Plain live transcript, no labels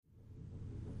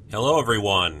Hello,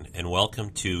 everyone, and welcome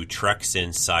to Treks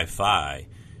in Sci-Fi.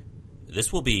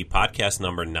 This will be podcast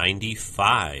number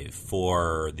 95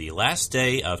 for the last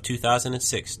day of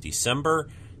 2006, December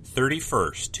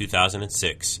 31st,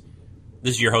 2006.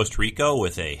 This is your host, Rico,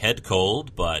 with a head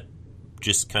cold, but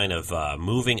just kind of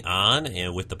moving on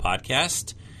and with the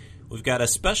podcast. We've got a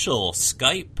special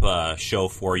Skype show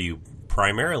for you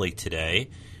primarily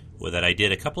today that I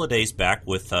did a couple of days back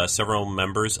with several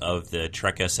members of the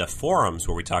Trek SF forums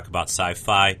where we talk about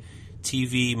sci-fi,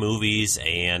 TV, movies,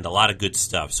 and a lot of good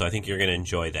stuff. So I think you're going to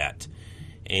enjoy that.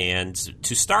 And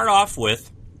to start off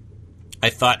with,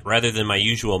 I thought rather than my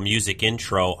usual music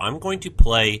intro, I'm going to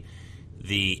play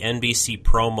the NBC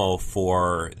promo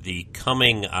for the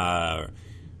coming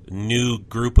new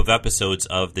group of episodes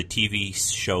of the TV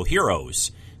show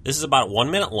Heroes. This is about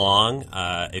 1 minute long.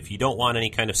 If you don't want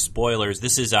any kind of spoilers,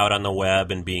 this is out on the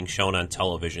web and being shown on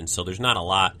television, so there's not a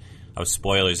lot of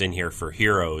spoilers in here for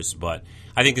Heroes, but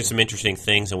I think there's some interesting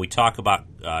things, and we talk about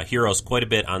Heroes quite a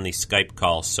bit on the Skype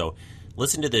calls, so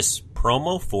listen to this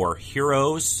promo for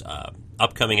Heroes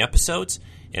upcoming episodes,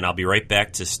 and I'll be right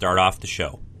back to start off the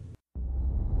show.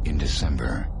 In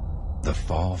December, the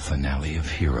fall finale of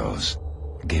Heroes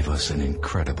gave us an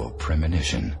incredible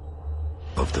premonition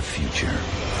of the future.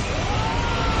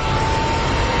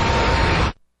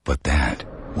 But that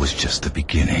was just the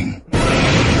beginning.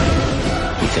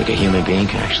 You think a human being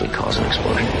can actually cause an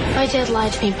explosion? My dad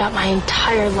lied to me about my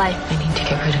entire life. I need to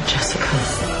get rid of Jessica.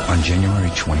 On January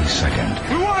 22nd...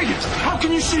 Who are you? How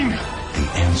can you see me?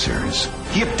 The answers...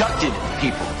 He abducted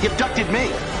people. He abducted me.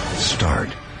 ...start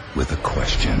with a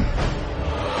question.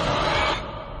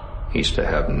 He used to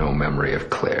have no memory of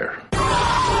Claire.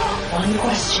 One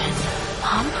question.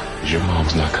 Mom? Your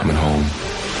mom's not coming home.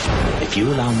 If you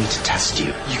allow me to test you,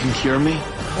 You can cure me?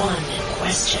 One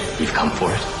question. you've come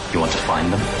for it. You want to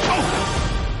find them?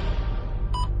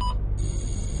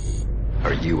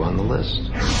 Are you on the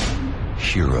list?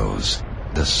 Heroes.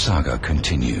 The saga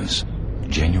continues.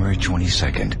 January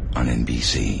 22nd on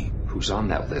NBC. Who's on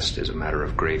that list is a matter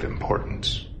of grave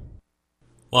importance.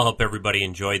 Well, I hope everybody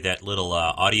enjoyed that little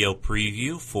audio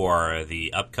preview for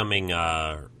the upcoming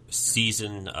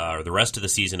season, or the rest of the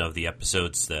season of the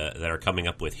episodes that are coming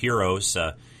up with Heroes.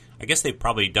 I guess they've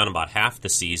probably done about half the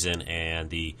season, and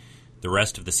the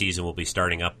rest of the season will be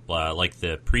starting up, like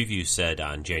the preview said,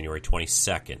 on January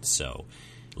 22nd. So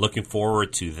looking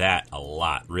forward to that a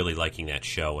lot. Really liking that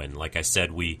show. And like I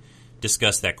said, we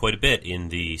discussed that quite a bit in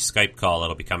the Skype call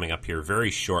that'll be coming up here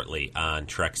very shortly on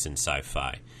Treks in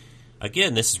Sci-Fi.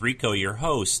 Again, this is Rico, your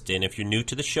host, and if you're new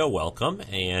to the show, welcome,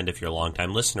 and if you're a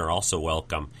longtime listener, also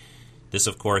welcome. This,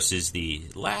 of course, is the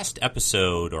last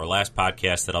episode or last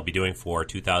podcast that I'll be doing for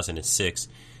 2006.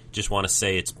 Just want to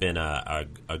say it's been a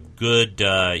good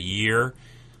year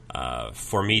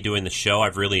for me doing the show.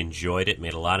 I've really enjoyed it,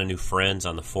 made a lot of new friends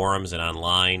on the forums and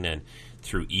online and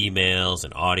through emails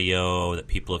and audio that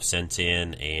people have sent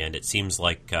in, and it seems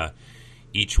like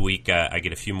each week I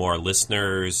get a few more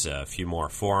listeners, a few more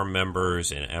forum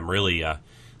members, and I'm really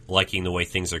liking the way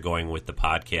things are going with the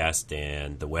podcast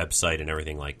and the website and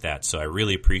everything like that. So I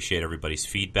really appreciate everybody's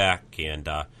feedback, and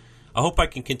I hope I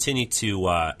can continue to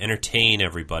entertain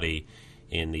everybody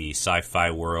in the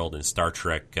sci-fi world and Star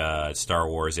Trek, Star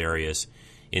Wars areas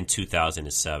in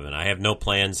 2007. I have no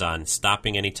plans on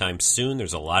stopping anytime soon.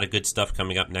 There's a lot of good stuff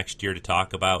coming up next year to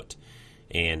talk about,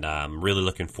 and I'm really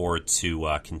looking forward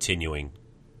to continuing.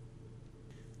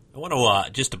 I want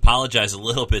to just apologize a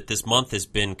little bit. This month has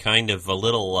been kind of a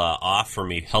little off for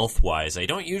me health-wise. I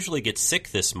don't usually get sick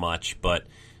this much, but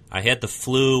I had the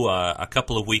flu a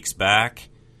couple of weeks back,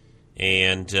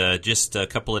 and just a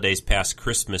couple of days past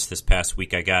Christmas this past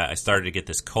week, I started to get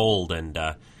this cold, and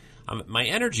my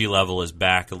energy level is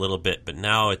back a little bit, but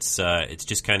now it's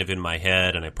just kind of in my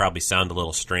head, and I probably sound a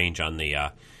little strange on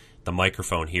the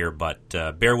microphone here, but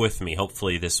bear with me.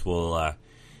 Hopefully this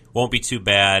won't be too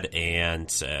bad,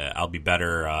 and I'll be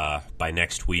better by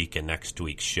next week and next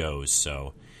week's shows.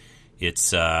 So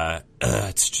it's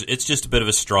just a bit of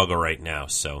a struggle right now.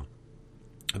 So,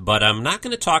 but I'm not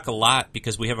going to talk a lot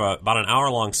because we have about an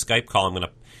hour-long Skype call I'm going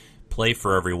to play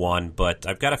for everyone. But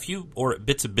I've got a few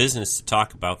bits of business to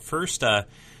talk about. First,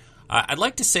 I'd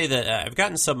like to say that I've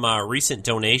gotten some recent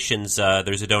donations.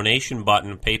 There's a donation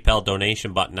button, PayPal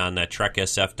donation button on the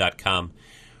TrekSF.com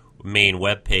main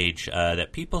webpage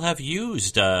that people have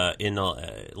used in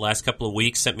the last couple of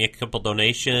weeks. Sent me a couple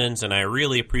donations, and I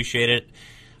really appreciate it.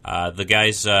 The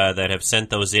guys that have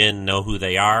sent those in know who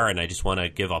they are, and I just want to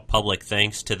give a public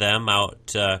thanks to them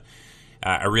out.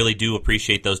 I really do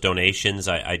appreciate those donations.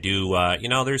 I do,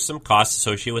 there's some costs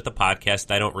associated with the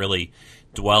podcast. I don't really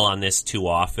dwell on this too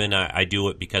often. I do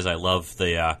it because I love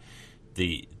the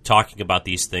talking about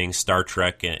these things, Star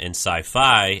Trek and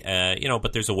sci-fi.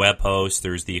 But there's a web host,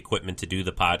 there's the equipment to do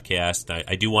the podcast.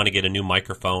 I do want to get a new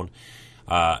microphone,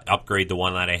 upgrade the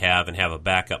one that I have, and have a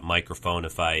backup microphone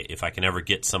if I can ever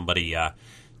get somebody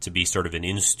to be sort of an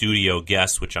in-studio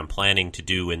guest, which I'm planning to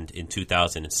do in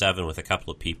 2007 with a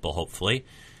couple of people, hopefully,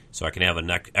 so I can have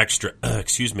an extra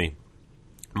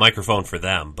microphone for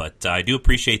them. But I do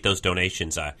appreciate those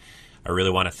donations. I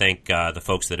really want to thank the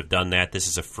folks that have done that. This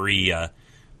is a free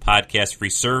podcast,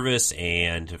 free service,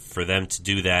 and for them to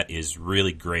do that is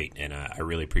really great, and I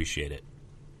really appreciate it.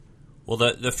 Well,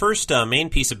 the first main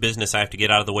piece of business I have to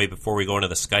get out of the way before we go into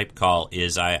the Skype call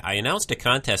is I announced a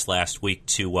contest last week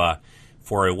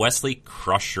for a Wesley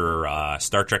Crusher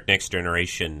Star Trek Next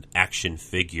Generation action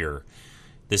figure.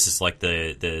 This is like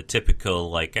the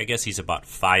typical, I guess he's about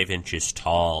 5 inches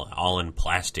tall, all in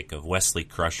plastic, of Wesley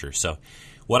Crusher. So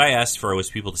what I asked for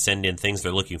was people to send in things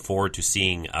they're looking forward to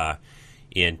seeing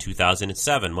in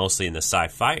 2007, mostly in the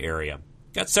sci-fi area.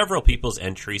 Got several people's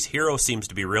entries. Hero seems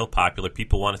to be real popular.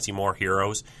 People want to see more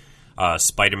Heroes.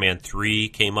 Spider-Man 3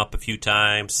 came up a few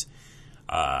times.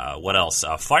 What else?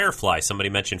 Firefly. Somebody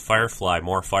mentioned Firefly,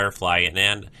 more Firefly.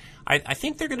 And I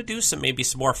think they're going to do some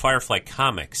more Firefly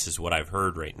comics is what I've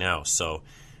heard right now. So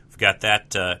we've got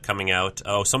that coming out.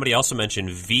 Oh, somebody also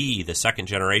mentioned V, the second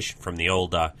generation from the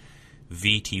old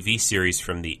V TV series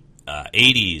from the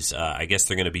 80s. I guess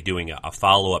they're going to be doing a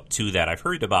follow-up to that. I've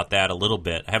heard about that a little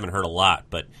bit. I haven't heard a lot,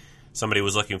 but somebody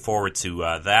was looking forward to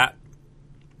that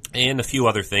and a few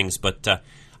other things. But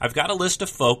I've got a list of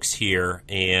folks here,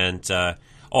 and I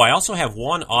also have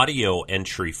one audio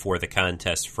entry for the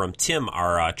contest from Tim,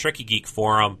 our Trekkie Geek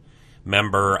Forum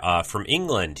member from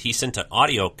England. He sent an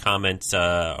audio comment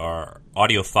or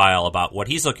audio file about what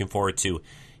he's looking forward to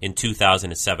in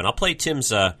 2007. I'll play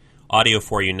Tim's audio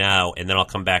for you now, and then I'll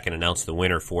come back and announce the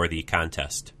winner for the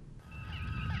contest.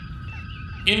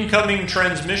 Incoming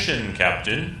transmission,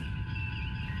 Captain.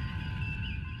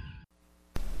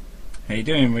 How you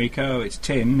doing, Rico? It's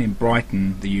Tim in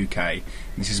Brighton, the UK.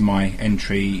 This is my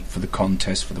entry for the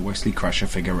contest for the Wesley Crusher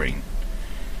figurine.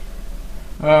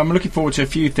 I'm looking forward to a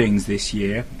few things this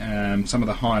year. Some of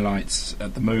the highlights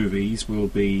at the movies will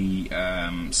be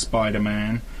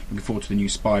Spider-Man. Looking forward to the new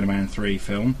Spider-Man 3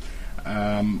 film.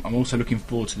 I'm also looking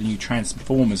forward to the new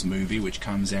Transformers movie, which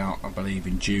comes out, I believe,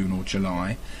 in June or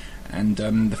July. And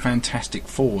the Fantastic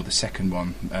Four, the second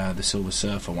one, the Silver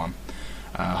Surfer one.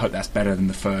 I hope that's better than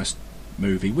the first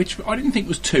movie, which I didn't think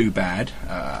was too bad.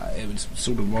 It was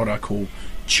sort of what I call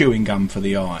chewing gum for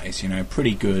the eyes,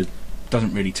 pretty good.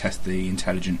 Doesn't really test the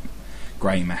intelligent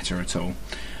grey matter at all.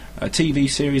 A TV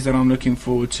series that I'm looking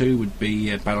forward to would be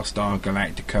Battlestar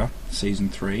Galactica Season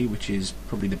 3, which is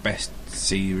probably the best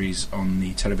series on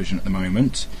the television at the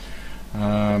moment.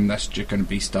 That's just going to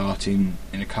be starting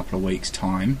in a couple of weeks'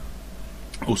 time.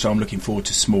 Also, I'm looking forward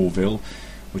to Smallville,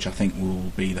 which I think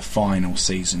will be the final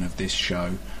season of this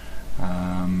show.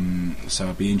 So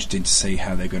it'll be interesting to see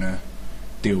how they're going to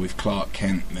deal with Clark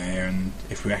Kent there, and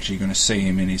if we're actually going to see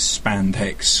him in his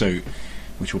spandex suit,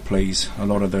 which will please a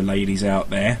lot of the ladies out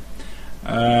there.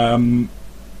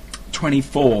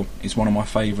 24 is one of my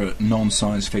favourite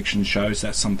non-science fiction shows.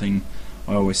 That's something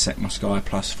I always set my Sky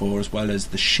Plus for, as well as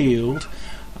The Shield.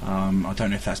 I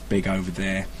don't know if that's big over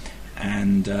there.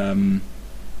 And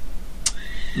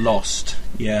Lost.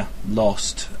 Yeah,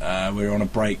 Lost. We're on a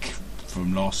break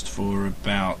from Lost for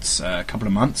about a couple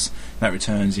of months. That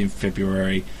returns in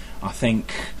February. I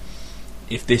think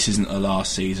if this isn't the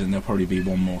last season, there'll probably be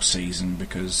one more season,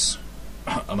 because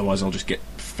otherwise I'll just get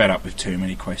fed up with too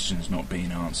many questions not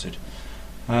being answered.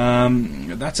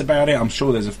 That's about it. I'm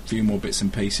sure there's a few more bits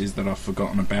and pieces that I've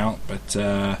forgotten about,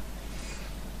 but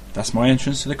that's my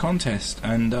entrance to the contest,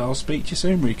 and I'll speak to you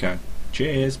soon, Rico.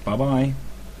 Cheers, bye-bye.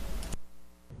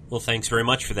 Well, thanks very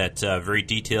much for that very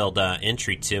detailed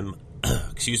entry, Tim.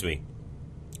 Excuse me.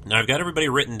 Now, I've got everybody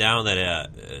written down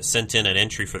that sent in an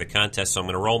entry for the contest, so I'm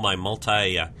going to roll my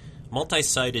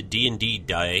multi-sided D&D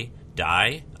die.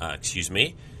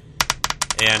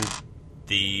 And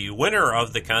the winner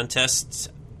of the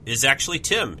contest is actually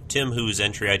Tim. Tim, whose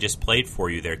entry I just played for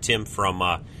you there. Tim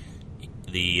from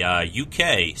the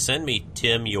UK. Send me,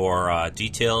 Tim, your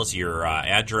details, your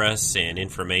address and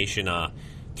information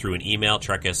through an email,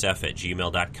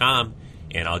 treksf@gmail.com,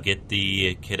 and I'll get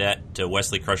the Cadet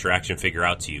Wesley Crusher action figure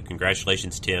out to you.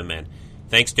 Congratulations, Tim, and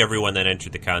thanks to everyone that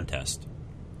entered the contest.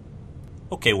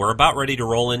 Okay, we're about ready to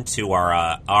roll into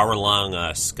our hour-long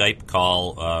Skype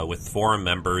call with forum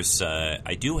members.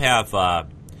 I do have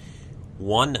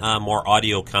one more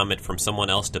audio comment from someone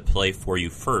else to play for you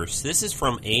first. This is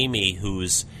from Amy,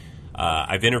 who's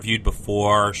I've interviewed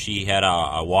before. She had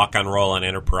a walk-on role on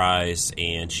Enterprise,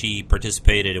 and she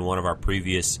participated in one of our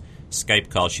previous Skype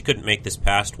calls. She couldn't make this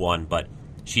past one, but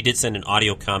she did send an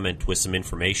audio comment with some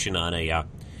information on a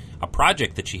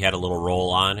project that she had a little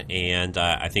role on, and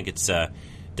I think it's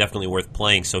definitely worth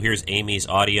playing. So here's Amy's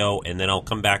audio, and then I'll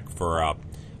come back for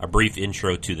a brief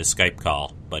intro to the Skype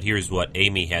call. But here's what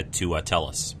Amy had to tell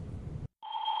us.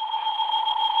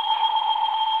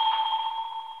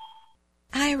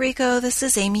 Hi, Rico. This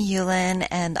is Amy Hewlin,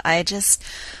 and I just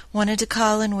wanted to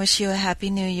call and wish you a Happy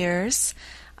New Year's.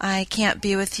 I can't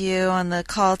be with you on the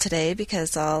call today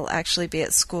because I'll actually be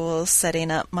at school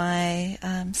setting up my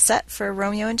set for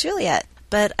Romeo and Juliet.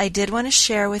 But I did want to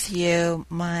share with you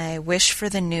my wish for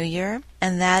the new year,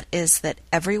 and that is that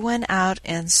everyone out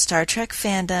in Star Trek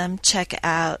fandom check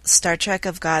out Star Trek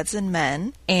of Gods and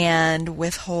Men and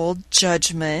withhold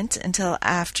judgment until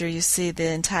after you see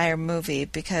the entire movie,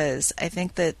 because I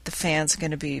think that the fans are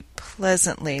going to be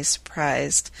pleasantly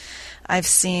surprised. I've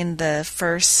seen the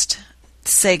first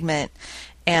segment,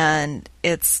 and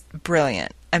it's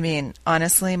brilliant. I mean,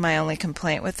 honestly, my only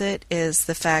complaint with it is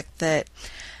the fact that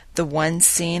the one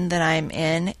scene that I'm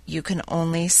in, you can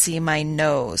only see my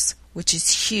nose, which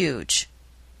is huge.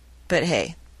 But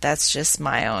hey, that's just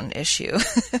my own issue.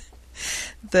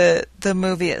 The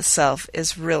movie itself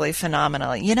is really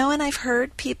phenomenal. You know, and I've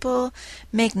heard people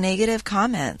make negative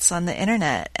comments on the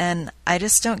internet, and I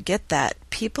just don't get that.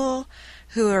 People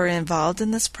who are involved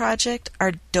in this project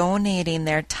are donating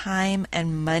their time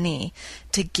and money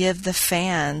to give the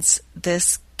fans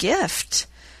this gift.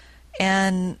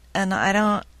 And I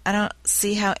don't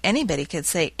see how anybody could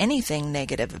say anything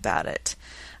negative about it.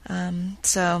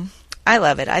 So I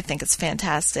love it. I think it's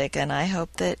fantastic, and I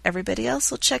hope that everybody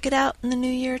else will check it out in the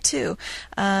new year too.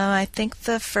 I think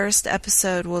the first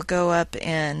episode will go up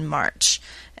in March,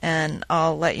 and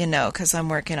I'll let you know because I'm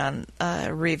working on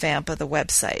a revamp of the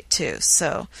website too.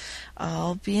 So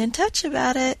I'll be in touch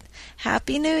about it.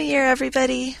 Happy New Year,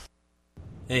 everybody.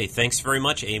 Hey, thanks very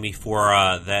much, Amy, for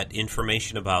that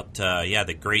information about,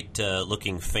 the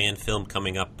great-looking fan film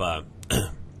coming up.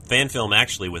 Fan film,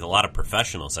 actually, with a lot of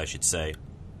professionals, I should say,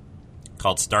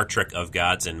 called Star Trek of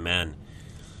Gods and Men.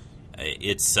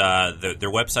 It's their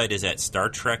website is at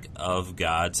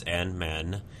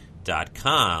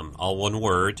StarTrekOfGodsAndMen.com, all one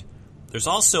word. There's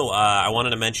also, I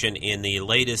wanted to mention, in the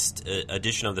latest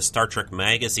edition of the Star Trek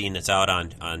magazine that's out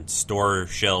on store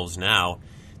shelves now,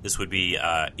 this would be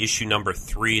issue number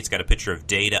 3. It's got a picture of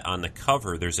Data on the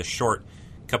cover. There's a short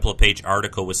couple-of-page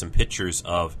article with some pictures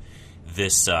of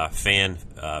this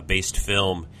fan-based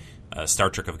film,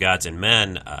 Star Trek of Gods and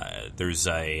Men. There's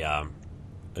a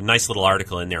nice little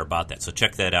article in there about that, so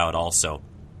check that out also.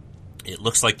 It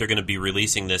looks like they're going to be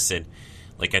releasing this in,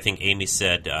 like I think Amy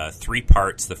said, 3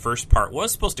 parts. The first part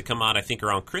was supposed to come out, I think,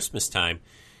 around Christmas time,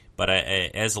 but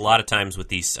as a lot of times with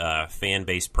these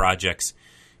fan-based projects,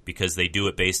 because they do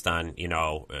it based on,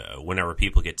 whenever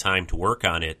people get time to work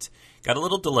on it. Got a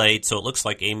little delayed, so it looks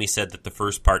like Amy said that the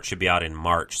first part should be out in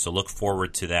March, so look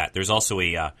forward to that. There's also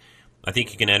I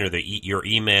think you can enter your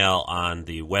email on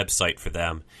the website for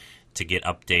them to get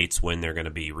updates when they're going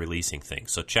to be releasing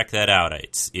things. So check that out.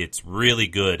 It's really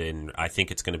good, and I think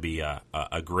it's going to be a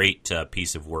great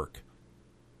piece of work.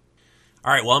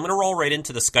 All right, well, I'm going to roll right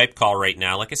into the Skype call right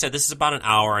now. Like I said, this is about an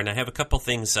hour, and I have a couple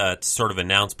things to sort of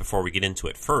announce before we get into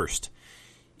it. First,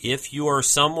 if you are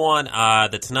someone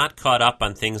that's not caught up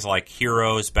on things like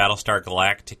Heroes, Battlestar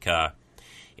Galactica,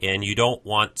 and you don't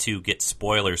want to get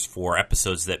spoilers for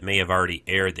episodes that may have already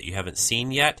aired that you haven't seen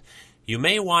yet, you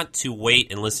may want to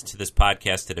wait and listen to this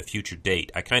podcast at a future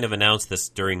date. I kind of announced this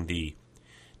during the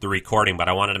recording, but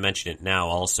I wanted to mention it now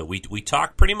also. We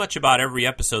talk pretty much about every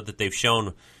episode that they've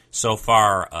shown so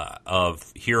far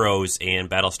of Heroes and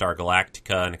Battlestar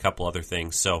Galactica and a couple other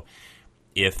things. So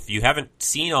if you haven't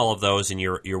seen all of those and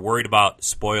you're worried about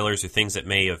spoilers or things that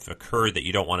may have occurred that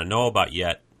you don't want to know about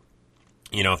yet,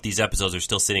 if these episodes are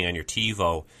still sitting on your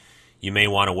TiVo, you may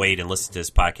want to wait and listen to this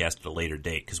podcast at a later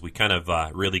date, because we kind of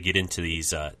really get into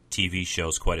these TV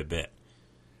shows quite a bit.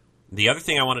 The other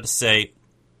thing I wanted to say,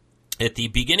 at the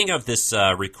beginning of this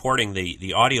recording,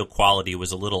 the audio quality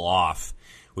was a little off.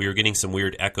 We were getting some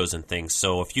weird echoes and things.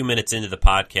 So a few minutes into the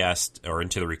podcast, or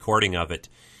into the recording of it,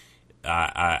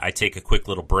 I take a quick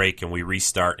little break and we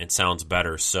restart, and it sounds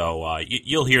better. So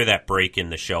you'll hear that break in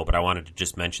the show, but I wanted to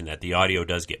just mention that the audio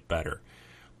does get better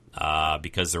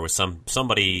because there was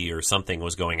somebody or something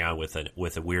was going on with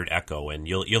a weird echo, and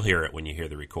you'll hear it when you hear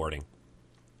the recording.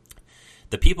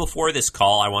 The people for this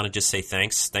call, I want to just say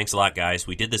thanks. Thanks a lot, guys.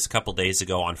 We did this a couple days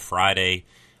ago on Friday.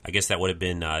 I guess that would have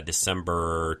been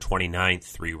December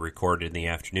 29th. We recorded in the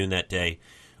afternoon that day.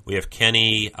 We have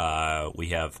Kenny. We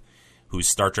have who's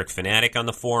Star Trek fanatic on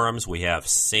the forums. We have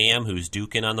Sam, who's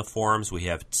Dukin on the forums. We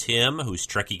have Tim, who's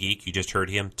Trekkie Geek. You just heard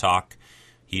him talk.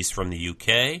 He's from the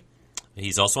UK.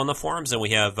 He's also on the forums. And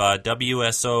we have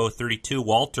WSO32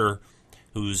 Walter,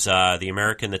 who's the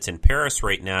American that's in Paris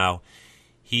right now.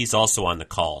 He's also on the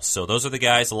call. So those are the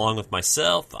guys, along with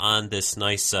myself, on this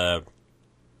nice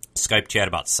Skype chat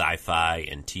about sci-fi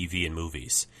and TV and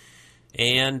movies.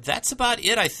 And that's about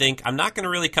it, I think. I'm not going to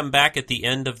really come back at the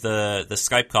end of the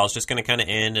Skype call. It's just going to kind of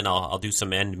end, and I'll do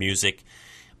some end music.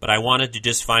 But I wanted to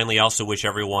just finally also wish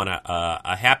everyone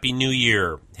a Happy New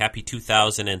Year. Happy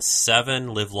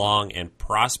 2007. Live long and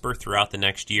prosper throughout the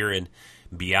next year and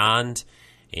beyond.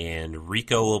 And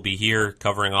Rico will be here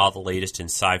covering all the latest in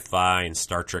sci-fi and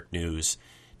Star Trek news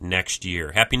next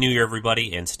year. Happy New Year,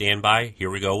 everybody, and stand by. Here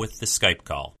we go with the Skype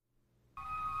call.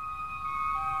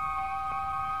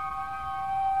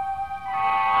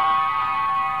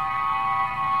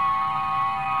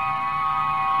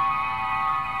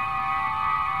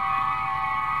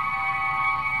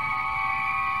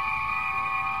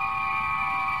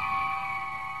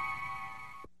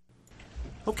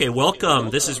 Okay, welcome.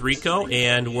 This is Rico,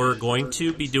 and we're going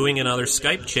to be doing another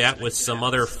Skype chat with some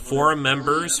other forum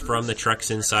members from the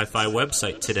Treks in Sci-Fi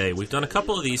website today. We've done a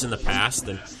couple of these in the past,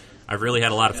 and I've really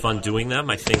had a lot of fun doing them.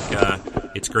 I think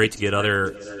it's great to get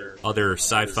other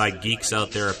sci-fi geeks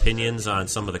out their opinions on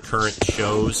some of the current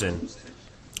shows and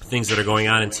things that are going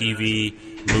on in TV,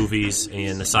 movies,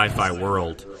 and the sci-fi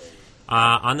world.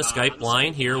 On the Skype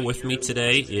line here with me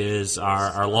today is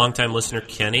our longtime listener,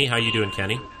 Kenny. How you doing,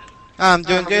 Kenny? I'm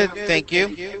doing good, thank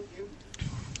you.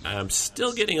 I'm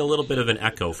still getting a little bit of an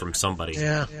echo from somebody.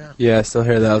 Yeah, I still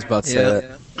hear that. I was about to say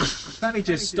that. It's only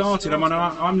just started.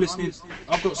 I'm listening.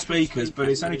 I've got speakers, but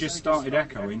it's only just started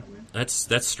echoing. That's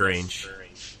strange.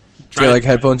 Do you like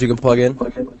headphones you can plug in?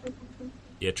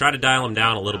 Yeah, try to dial them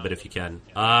down a little bit if you can.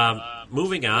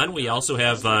 Moving on, we also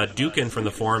have Dukin from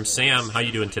the forum. Sam, how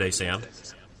you doing today, Sam?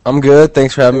 I'm good.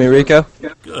 Thanks for having me, Rico.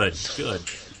 Good.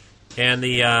 And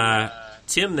the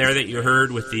Tim there that you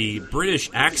heard with the British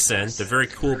accent, the very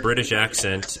cool British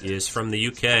accent, is from the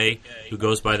UK, who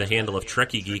goes by the handle of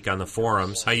Trekkie Geek on the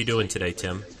forums. How you doing today,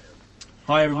 Tim?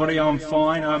 Hi everybody, I'm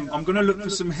fine. I'm going to look for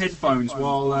some headphones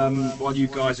while you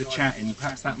guys are chatting.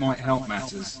 Perhaps that might help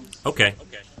matters. Okay.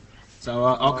 So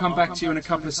I'll come back to you in a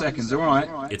couple of seconds, all right?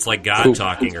 It's like God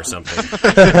talking or something.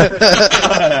 All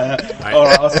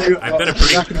right, I'll see you. I've been a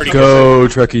pretty Go,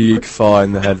 Trekkie Geek,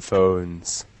 find the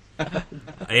headphones.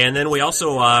 And then we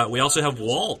also have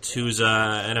Walt, who's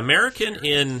an American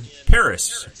in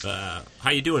Paris. How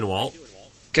you doing, Walt?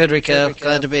 Good, Rico.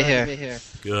 Glad to be here.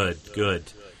 Good.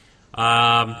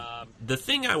 The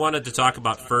thing I wanted to talk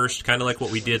about first, kind of like what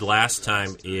we did last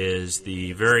time, is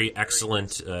the very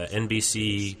excellent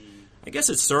NBC. I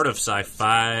guess it's sort of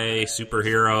sci-fi,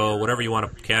 superhero, whatever you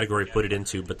want to category put it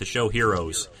into, but the show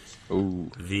Heroes.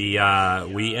 Ooh. We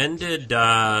ended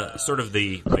sort of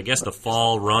the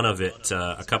fall run of it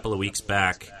a couple of weeks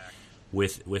back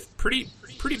with pretty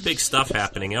big stuff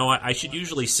happening. I should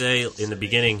usually say in the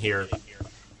beginning here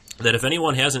that if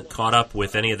anyone hasn't caught up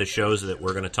with any of the shows that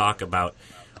we're going to talk about,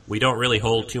 we don't really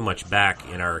hold too much back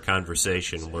in our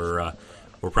conversation. We're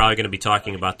probably going to be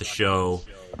talking about the show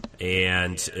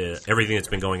and everything that's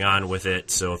been going on with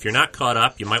it. So if you're not caught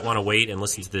up, you might want to wait and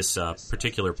listen to this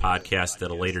particular podcast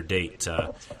at a later date.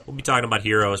 We'll be talking about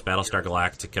Heroes, Battlestar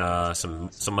Galactica,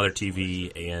 some other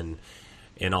TV,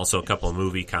 and also a couple of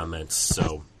movie comments.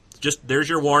 So just there's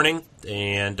your warning,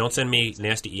 and don't send me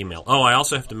nasty email. Oh, I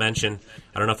also have to mention,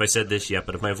 I don't know if I said this yet,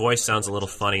 but if my voice sounds a little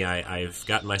funny, I've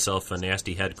gotten myself a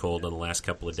nasty head cold in the last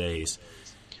couple of days.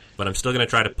 But I'm still going to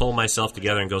try to pull myself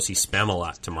together and go see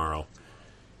Spamalot tomorrow.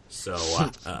 So,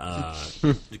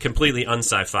 completely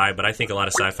un-sci-fi, but I think a lot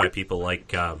of sci-fi people like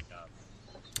the,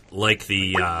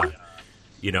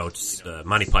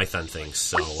 Monty Python things.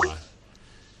 So,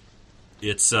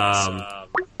 it's, hang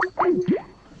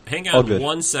on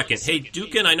 1 second. Hey,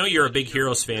 Dukin, I know you're a big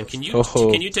Heroes fan. Can you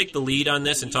take the lead on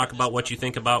this and talk about what you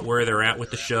think about where they're at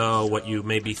with the show, what you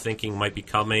may be thinking might be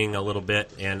coming a little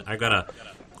bit? And I got a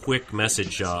quick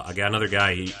message. I got another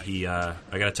guy. I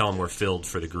got to tell him we're filled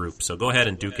for the group. So go ahead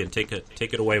and Dukin, take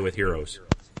it away with Heroes.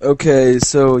 Okay,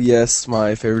 so yes,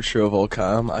 my favorite show of all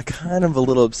time. I kind of a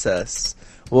little obsessed.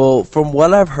 Well, from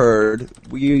what I've heard,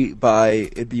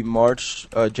 it'd be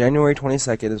January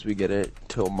 22nd as we get it,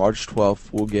 till March 12th,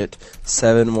 we'll get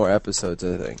 7 more episodes,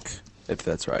 I think, if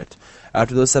that's right.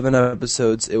 After those 7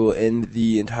 episodes, it will end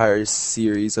the entire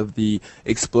series of the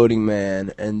Exploding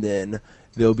Man, and then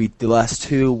there'll be the last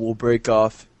 2 will break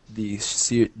off the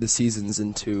seasons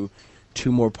into 2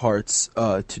 more parts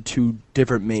to 2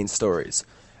 different main stories.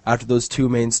 after those two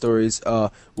main stories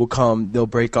will come, they'll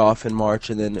break off in March,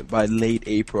 and then by late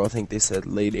April, I think they said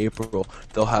late April,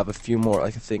 they'll have a few more.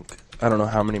 Like I don't know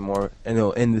how many more, and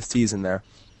they'll end the season there.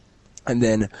 And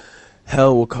then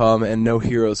Hell will come, and no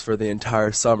Heroes for the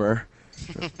entire summer.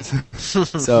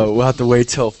 So we'll have to wait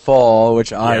till fall,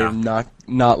 which I am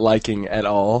not liking at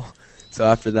all. So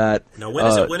after that, now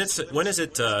when is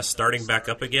it starting back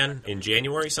up again? In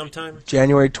January sometime?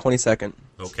 January 22nd.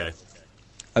 Okay.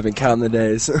 I've been counting the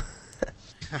days.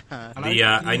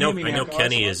 I know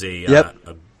Kenny is a. Yep.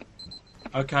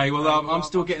 Okay, well I'm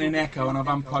still getting an echo, and I've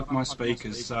unplugged my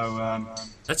speakers, so.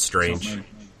 That's strange.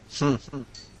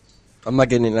 I'm not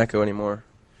getting an echo anymore.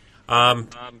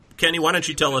 Kenny, why don't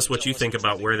you tell us what you think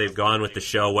about where they've gone with the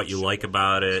show, what you like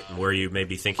about it, and where you may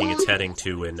be thinking it's heading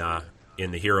to in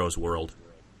the Heroes world?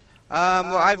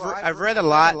 Well, I've read a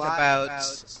lot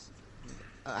about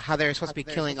how they're supposed to be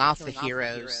killing off the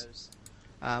heroes.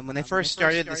 When they first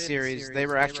started the series, they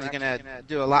were actually going to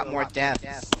do a lot more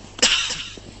deaths,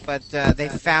 but they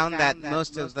found that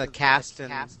most of the cast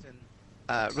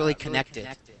really connected.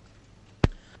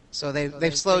 So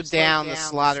they've slowed down the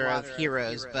slaughter of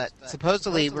heroes, but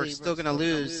supposedly we're still going to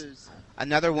lose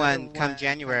another one come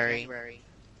January,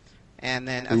 and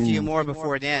then a few more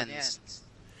before it ends.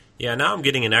 Yeah, now I'm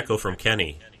getting an echo from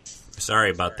Kenny. Sorry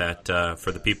about that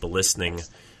for the people listening.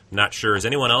 I'm not sure. Is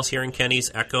anyone else hearing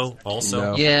Kenny's echo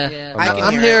also? No. Yeah,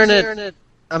 I'm hearing it.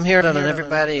 I'm hearing it on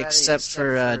everybody except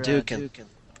for Dukin.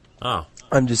 Oh.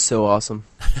 I'm just so awesome.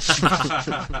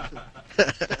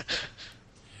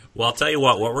 Well, I'll tell you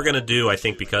what we're going to do, I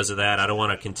think, because of that, I don't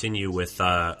want to continue with,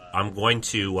 I'm going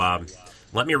to,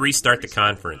 let me restart the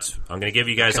conference. I'm going to give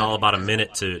you guys all about a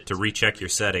minute to recheck your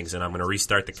settings, and I'm going to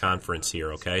restart the conference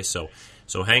here, okay? So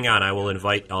hang on, I will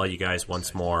invite all you guys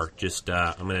once more. Just,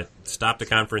 I'm going to stop the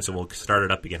conference, and we'll start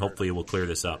it up again. Hopefully we'll clear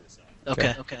this up.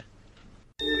 Okay.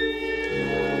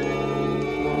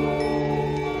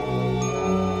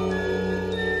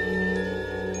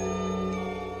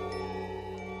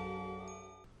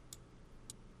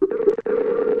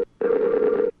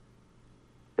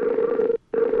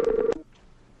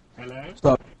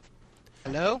 Stop.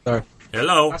 Hello? Sorry.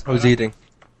 Hello. I was eating.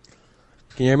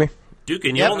 Can you hear me?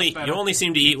 Dukin, you only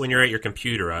seem to eat when you're at your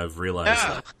computer, I've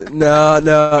realized.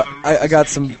 No. I got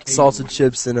some salsa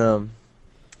chips and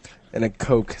a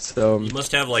Coke. So you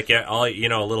must have like a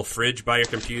little fridge by your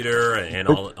computer and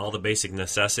all the basic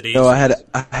necessities. No, I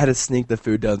had to sneak the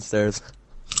food downstairs.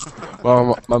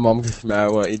 Well, my mom gets mad.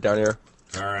 I want to eat down here.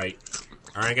 All right.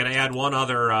 I'm gonna add one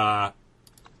other.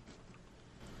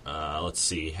 Let's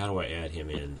see. How do I add him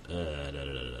in?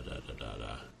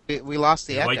 We lost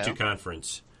the invite echo. to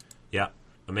conference. Yeah,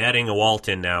 I'm adding a Walt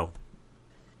in now.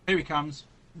 Here he comes.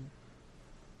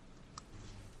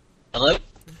 Hello.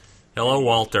 Hello,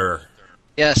 Walter.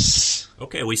 Yes.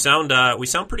 Okay, we sound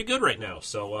pretty good right now.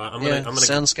 So I'm gonna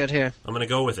sounds good here. I'm gonna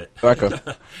go with it. Echo.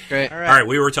 Great. All right,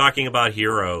 we were talking about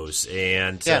Heroes,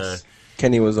 and Yes.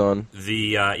 Kenny was on.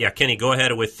 Kenny, go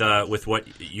ahead with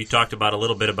what you talked about a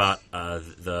little bit about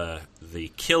the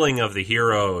killing of the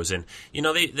heroes, and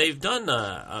they've done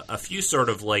a few sort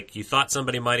of like you thought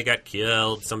somebody might have got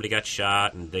killed, somebody got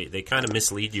shot, and they kind of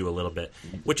mislead you a little bit,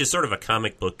 which is sort of a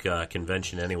comic book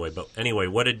convention anyway. But anyway,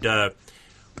 what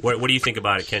do you think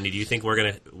about it, Kenny? Do you think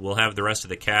we'll have the rest of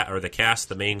the cast,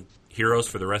 the main heroes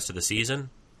for the rest of the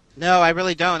season? No, I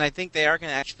really don't. I think they are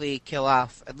going to actually kill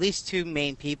off at least two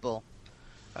main people.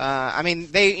 I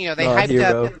mean, they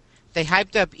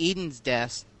hyped up Eden's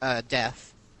death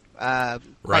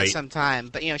quite some time,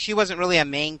 but she wasn't really a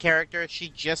main character. She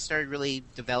just started really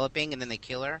developing, and then they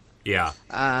kill her. Yeah.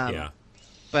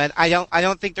 But I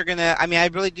don't think they're gonna. I mean, I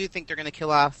really do think they're gonna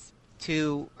kill off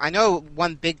two. I know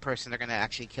one big person they're gonna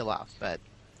actually kill off, but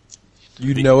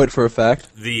you know it for a fact.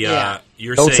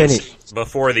 You're saying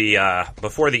before the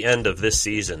end of this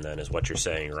season, then is what you're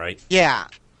saying, right? Yeah.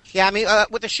 Yeah, I mean,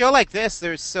 with a show like this,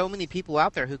 there's so many people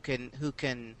out there who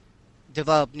can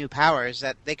develop new powers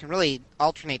that they can really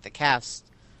alternate the cast,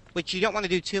 which you don't want to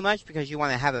do too much because you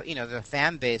want to have the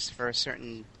fan base for a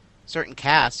certain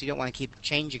cast. You don't want to keep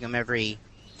changing them every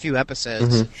few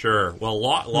episodes. Mm-hmm. Sure. Well,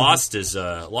 Lost has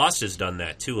done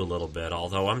that too a little bit.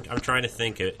 Although I'm trying to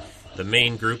think the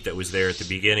main group that was there at the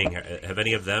beginning. Have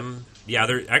any of them? Yeah,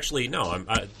 they're actually no.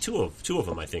 Two of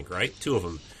them, I think. Right, two of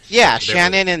them. Yeah,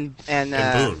 Shannon and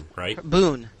Boone, right?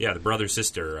 Boone. Yeah, the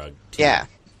brother-sister. Yeah,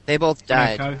 they both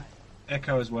died.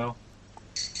 Echo as well.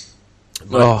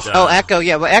 But, Echo.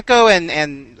 Yeah, well, Echo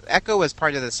and Echo was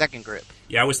part of the second group.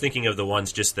 Yeah, I was thinking of the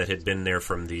ones just that had been there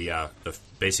from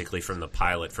basically from the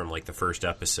pilot, from like the first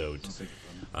episode.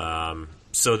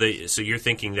 So you're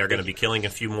thinking they're going to be killing a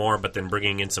few more, but then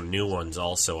bringing in some new ones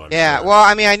also. I'm yeah, sure. well,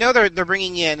 I mean, I know they're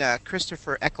bringing in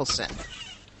Christopher Eccleston.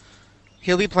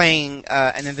 He'll be playing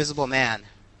an Invisible Man.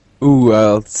 Ooh,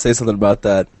 I'll say something about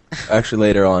that actually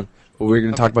later on. But we're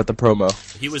going to talk about the promo.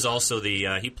 He was also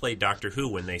he played Doctor Who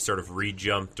when they sort of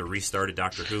rejumped or restarted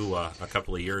Doctor Who a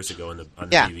couple of years ago on the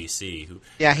BBC.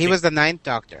 He was the Ninth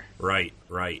Doctor. Right.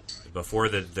 Before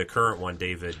the current one,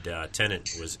 David Tennant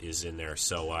is in there.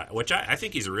 So, which I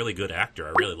think he's a really good actor.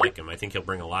 I really like him. I think he'll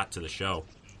bring a lot to the show.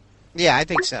 Yeah, I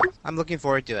think so. I'm looking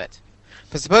forward to it.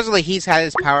 But supposedly he's had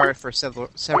his power for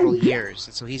several years,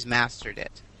 and so he's mastered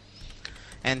it.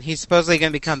 And he's supposedly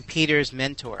going to become Peter's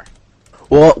mentor.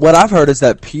 Well, what I've heard is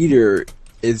that Peter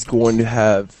is going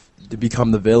to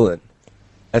become the villain.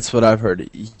 That's what I've heard.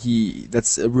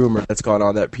 That's a rumor that's gone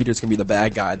on, that Peter's going to be the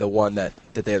bad guy, the one that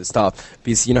they have to stop.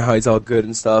 Because you know how he's all good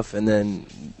and stuff, and then,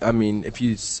 I mean,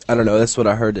 I don't know, that's what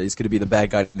I heard, that he's going to be the bad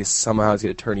guy. Somehow he's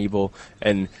going to turn evil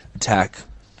and attack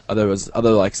other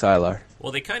like Sylar.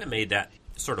 Well, they kind of made that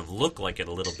sort of look like it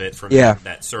a little bit from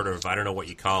that sort of, I don't know what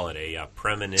you call it, a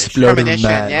premonition.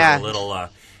 Yeah. A little,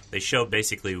 they showed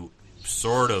basically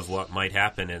sort of what might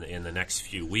happen in the next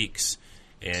few weeks,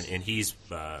 and he's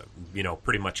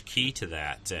pretty much key to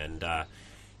that. And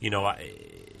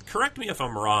correct me if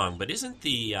I'm wrong, but isn't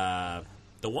the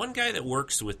one guy that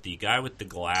works with the guy with the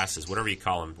glasses, whatever you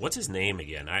call him, what's his name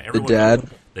again? The dad.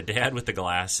 The dad with the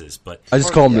glasses, but I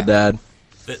just call him the dad.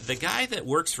 The guy that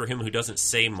works for him who doesn't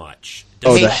say much.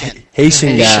 The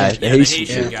Haitian guy. The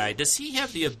Haitian guy. Does he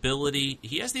have the ability?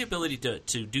 He has the ability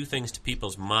to do things to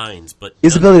people's minds, but he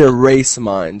has the ability to erase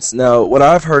minds. Now, what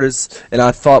I've heard is, and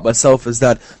I thought myself, is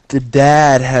that the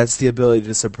dad has the ability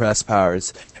to suppress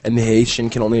powers, and the Haitian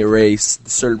can only erase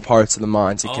certain parts of the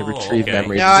minds. He can retrieve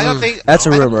memories. No, I don't think that's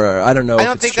a rumor. I don't know. I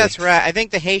don't think that's right. I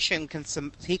think the Haitian can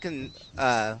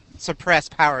suppress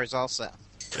powers also.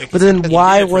 But then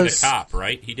why was the cop,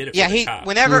 right? He did it. Yeah, for the cop.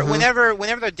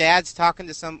 Whenever their dad's talking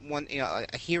to someone,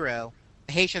 a hero,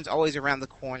 the Haitian's always around the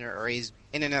corner, or he's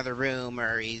in another room,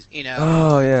 or he's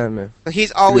Oh yeah, man. So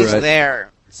he's always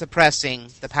there, suppressing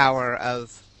the power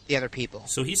of the other people.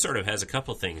 So he sort of has a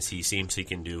couple things he seems he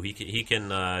can do. He can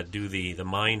do the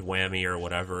mind whammy or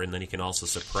whatever, and then he can also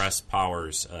suppress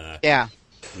powers.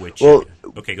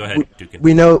 Okay, go ahead, Dukin.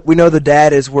 We know the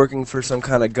dad is working for some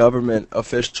kind of government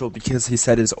official because he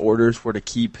said his orders were to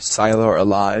keep Sylar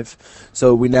alive.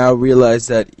 So we now realize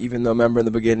that even though, remember in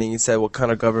the beginning he said, "What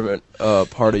kind of government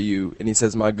part are you?" And he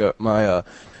says, "My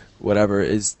whatever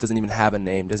doesn't even have a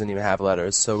name, doesn't even have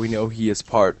letters." So we know he is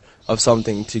part of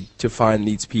something to find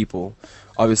these people.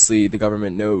 Obviously, the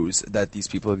government knows that these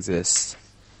people exist,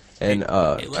 and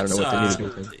I don't know what they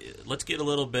need to do. Let's get a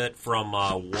little bit from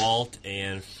Walt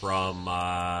and from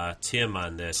Tim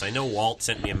on this. I know Walt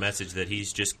sent me a message that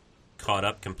he's just caught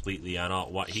up completely on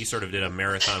all. He sort of did a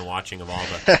marathon watching of all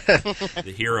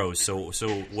the heroes. So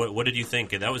what did you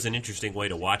think? That was an interesting way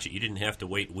to watch it. You didn't have to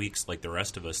wait weeks like the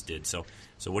rest of us did. So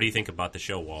what do you think about the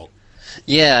show, Walt?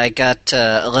 Yeah, I got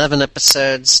 11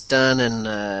 episodes done in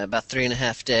about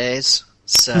 3.5 days.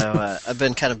 So I've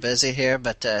been kind of busy here,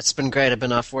 but it's been great. I've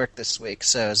been off work this week,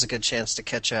 so it's a good chance to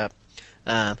catch up.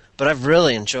 But I've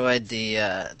really enjoyed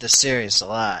the series a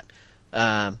lot.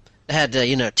 I had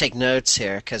to take notes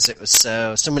here because it was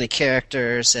so many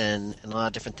characters and a lot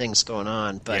of different things going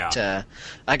on. But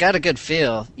I got a good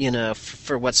feel,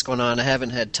 for what's going on. I haven't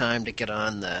had time to get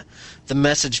on the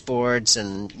message boards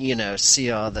and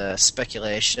see all the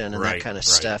speculation and that kind of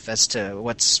stuff as to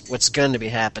what's going to be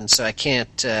happening. So I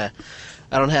can't.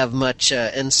 I don't have much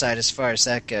insight as far as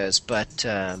that goes, but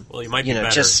well, you might be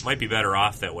better. Might be better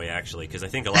off that way actually, because I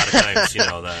think a lot of times,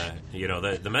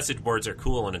 the message boards are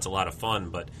cool and it's a lot of fun,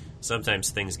 but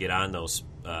sometimes things get on those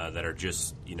that are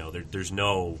just there's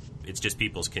no. It's just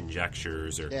people's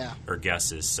conjectures or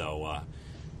guesses. So,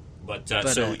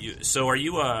 so are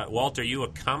you Walt? Are you a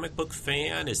comic book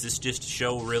fan? Is this just a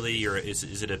show really, or is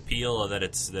it appeal that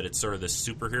it's sort of the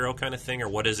superhero kind of thing, or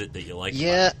what is it that you like?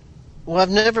 Yeah. About it? Well,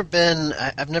 I've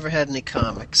never had any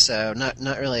comics, so not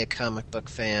really a comic book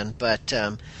fan. But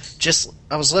I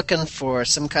was looking for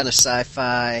some kind of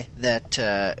sci-fi that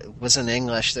was in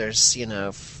English. There's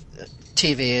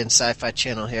TV and Sci-Fi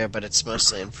Channel here, but it's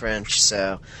mostly in French.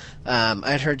 So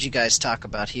I'd heard you guys talk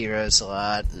about Heroes a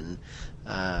lot, and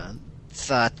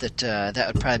thought that that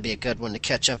would probably be a good one to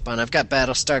catch up on. I've got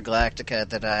Battlestar Galactica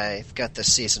that I've got the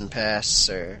season pass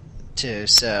to,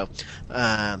 so.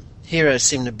 Heroes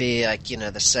seem to be like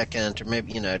the second, or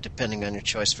maybe depending on your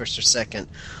choice, first or second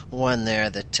one there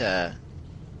that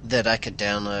I could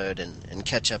download and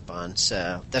catch up on.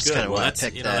 So that's kind of why I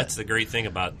picked that. That's the great thing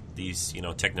about these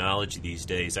technology these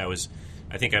days. I was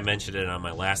I think I mentioned it on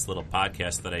my last little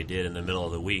podcast that I did in the middle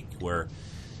of the week, where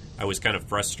I was kind of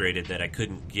frustrated that I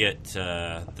couldn't get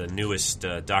the newest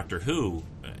Doctor Who,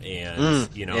 and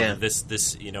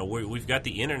this we've got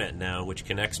the internet now, which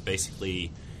connects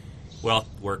basically, well,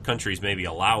 where countries maybe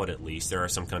allow it at least. There are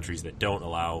some countries that don't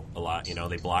allow a lot.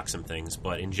 They block some things,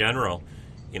 but in general,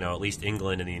 at least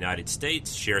England and the United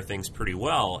States share things pretty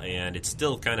well, and it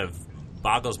still kind of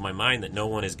boggles my mind that no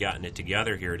one has gotten it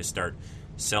together here to start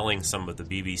selling some of the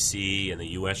BBC and the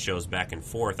U.S. shows back and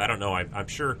forth. I don't know. I'm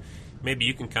sure. Maybe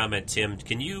you can comment, Tim.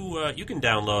 Can you can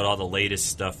download all the latest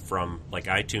stuff from like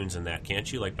iTunes and that,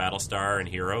 can't you? Like Battlestar and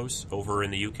Heroes over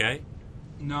in the UK?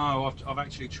 No, I've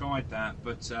actually tried that,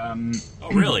 but oh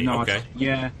really? No, okay.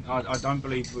 I don't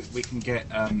believe we can get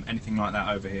anything like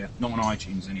that over here. Not on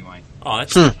iTunes, anyway. Oh,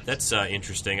 that's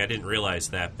interesting. I didn't realize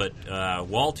that. But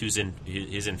Walt, who's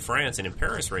in France and in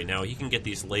Paris right now, he can get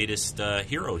these latest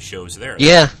hero shows there.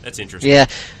 Yeah, that's interesting. Yeah,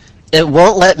 it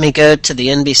won't let me go to the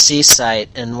NBC site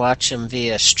and watch them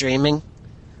via streaming.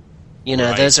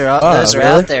 Right. Those are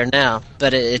out there now,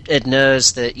 but it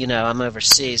knows that I'm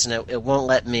overseas, and it won't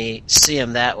let me see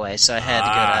them that way. So I had to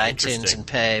go to iTunes and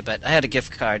pay, but I had a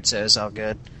gift card, so it was all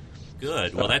good.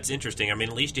 Good. Well, that's interesting. I mean,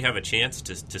 at least you have a chance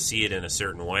to see it in a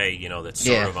certain way. That's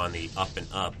sort of on the up and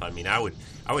up. I mean, I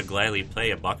would gladly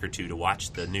pay $1 or $2 to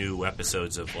watch the new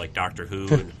episodes of like Doctor Who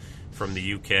and from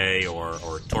the UK or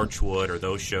Torchwood or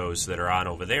those shows that are on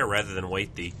over there, rather than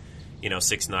wait the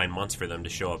 6-9 months for them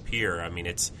to show up here. I mean,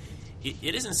 it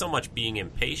isn't so much being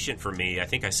impatient for me. I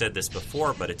think I said this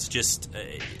before, but it's just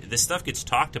this stuff gets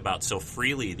talked about so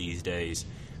freely these days.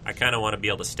 I kind of want to be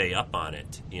able to stay up on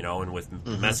it, and with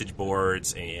message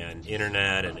boards and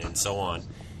internet and so on.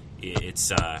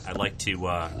 It's I like to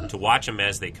watch them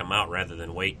as they come out rather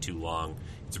than wait too long.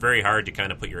 It's very hard to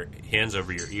kind of put your hands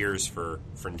over your ears for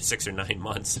 6 or 9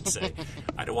 months and say,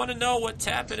 I don't want to know what's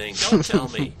happening. Don't tell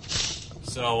me.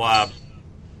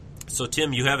 So,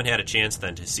 Tim, you haven't had a chance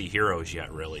then to see Heroes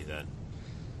yet, really, then?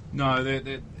 No,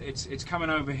 it's coming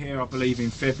over here, I believe,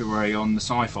 in February on the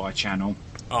Sci-Fi Channel.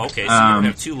 Oh, okay, so you don't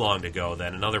have too long to go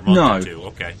then, another month or two,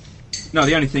 okay. No,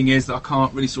 the only thing is that I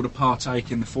can't really sort of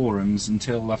partake in the forums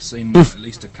until I've seen at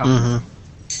least a couple.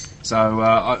 So,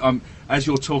 I'm as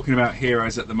you're talking about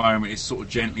Heroes at the moment, it's sort of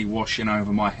gently washing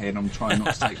over my head. I'm trying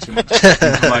not to take too much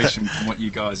information from what you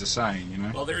guys are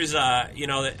saying, Well, there's,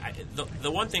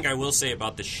 the one thing I will say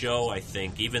about the show, I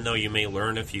think, even though you may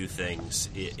learn a few things,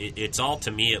 it's all,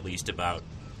 to me at least, about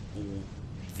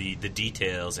the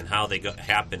details and how they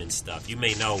happen and stuff. You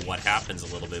may know what happens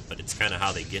a little bit, but it's kind of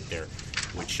how they get there,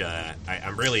 which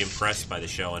I'm really impressed by the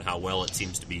show and how well it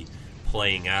seems to be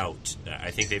playing out.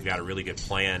 I think they've got a really good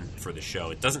plan for the show.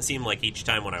 It doesn't seem like each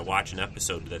time when I watch an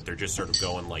episode that they're just sort of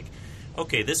going like,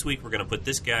 okay, this week we're going to put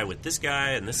this guy with this guy,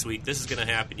 and this week this is going to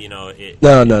happen.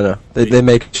 No. They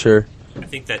make sure. I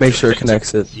think that make sure it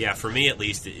connects it. Yeah, for me at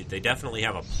least, they definitely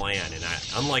have a plan. And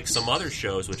unlike some other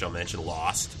shows, which I'll mention,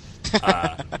 Lost,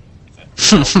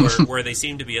 where they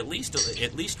seem to be at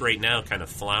least right now kind of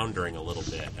floundering a little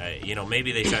bit.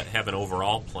 Maybe they have an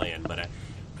overall plan, but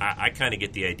I kind of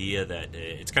get the idea that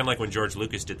it's kind of like when George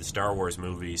Lucas did the Star Wars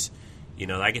movies.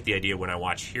 I get the idea when I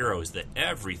watch Heroes that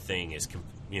everything is,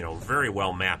 very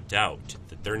well mapped out.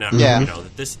 That they're not,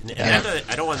 that this. And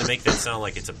I don't want to make that sound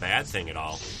like it's a bad thing at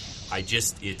all.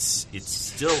 It's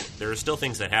still, there are still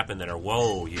things that happen that are,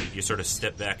 whoa, you sort of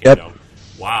step back and go,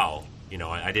 wow,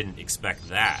 I didn't expect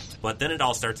that. But then it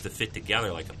all starts to fit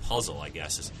together like a puzzle, I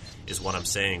guess, is what I'm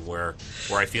saying, where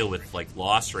I feel with like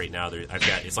Lost right now,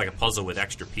 it's like a puzzle with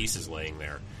extra pieces laying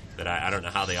there that I don't know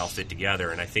how they all fit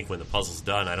together, and I think when the puzzle's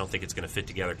done, I don't think it's going to fit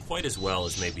together quite as well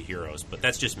as maybe Heroes, but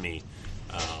that's just me.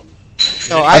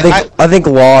 I think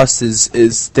Lost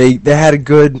is they had a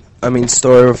good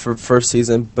story for first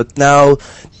season, but now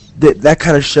that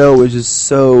kind of show is just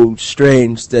so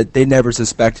strange that they never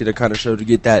suspected a kind of show to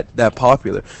get that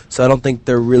popular. So I don't think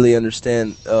they really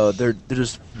understand. They're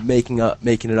just making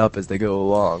it up as they go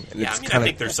along. And yeah, I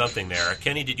think there's something there.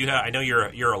 Kenny, did you have? I know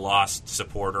you're a Lost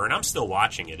supporter, and I'm still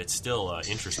watching it. It's still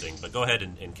interesting. But go ahead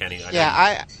and Kenny.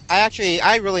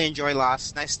 I really enjoy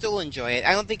Lost, and I still enjoy it.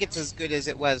 I don't think it's as good as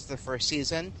it was the first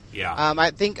season. Yeah. I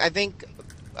think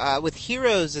with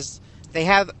Heroes they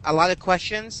have a lot of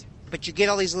questions, but you get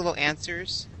all these little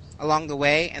answers along the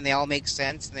way, and they all make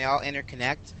sense, and they all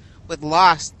interconnect. With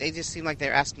Lost, they just seem like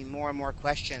they're asking more and more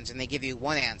questions, and they give you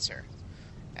one answer,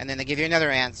 and then they give you another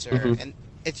answer, and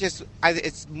it's just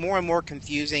it's more and more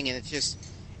confusing, and it's just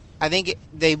I think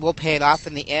they will pay it off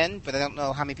in the end, but I don't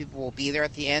know how many people will be there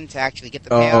at the end to actually get the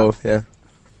payoff. Oh, yeah.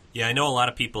 Yeah, I know a lot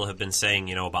of people have been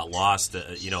saying, about Lost,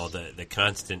 the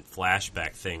constant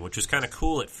flashback thing, which was kind of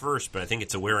cool at first, but I think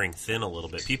it's a wearing thin a little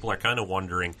bit. People are kind of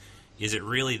wondering, is it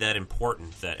really that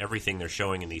important that everything they're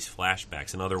showing in these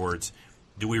flashbacks? In other words,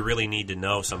 do we really need to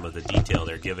know some of the detail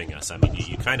they're giving us? I mean,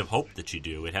 you kind of hope that you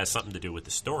do. It has something to do with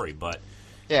the story, but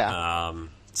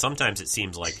sometimes it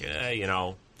seems like,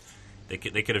 they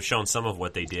could have shown some of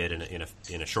what they did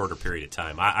in a shorter period of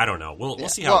time. I don't know. We'll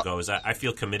see how it goes. I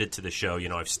feel committed to the show.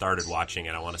 I've started watching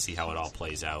it. I want to see how it all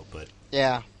plays out. But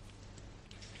yeah.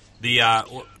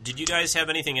 Did you guys have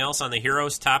anything else on the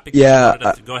Heroes topic?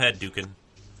 Yeah. Go ahead, Dukin.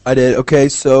 I did. Okay,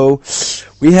 so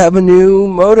we have a new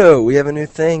motto. We have a new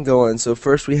thing going. So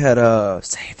first we had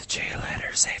save the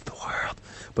J-letter, save the world.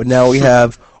 But now we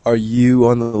have are you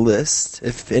on the list?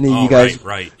 If any of you guys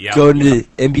go to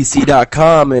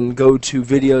NBC.com and go to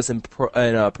videos and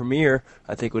Premiere,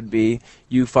 I think would be,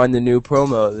 you find the new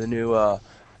promo, the new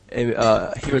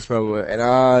Heroes promo. And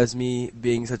as me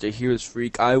being such a Heroes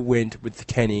freak, I went with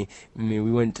Kenny. I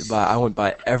mean, I went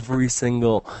by every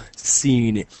single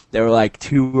scene. They were like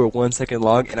 2 or 1 second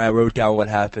long, and I wrote down what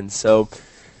happened. So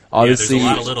obviously, there's a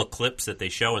lot of little clips that they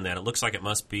show in that. It looks like it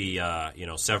must be,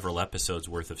 several episodes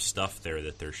worth of stuff there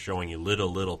that they're showing you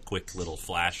little quick little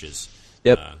flashes.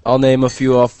 Yep, I'll name a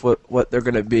few off what they're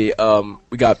going to be.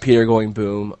 We got Peter going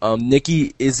boom.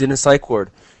 Nikki is in a psych ward.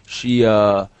 She,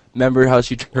 remember how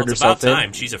she turned herself in? It's about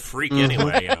time. She's a freak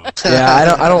anyway.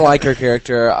 Yeah, I don't like her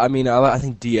character. I mean, I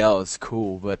think DL is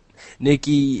cool, but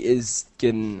Nikki is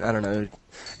getting, I don't know.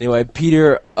 Anyway,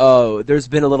 Peter, there's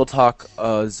been a little talk,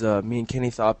 as me and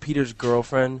Kenny thought, Peter's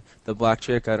girlfriend, the black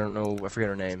chick, I don't know, I forget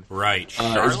her name. Right.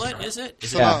 Charlotte, is it?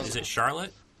 Is it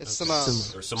Charlotte? It's Simone.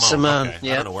 Or Simone. Simone, okay.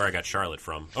 yeah. I don't know where I got Charlotte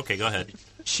from. Okay, go ahead.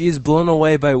 She is blown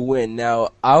away by wind.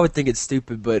 Now, I would think it's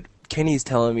stupid, but Kenny's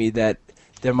telling me that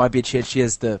there might be a chance she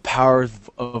has the power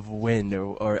of wind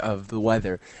or of the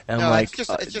weather. And I'm like,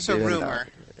 it's just a rumor.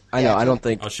 I know. I don't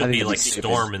think. She'll be like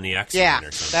Storm in the X-Men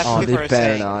or something. That's what they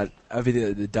better not. That'd be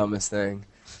the dumbest thing.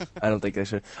 I don't think they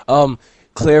should.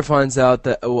 Claire finds out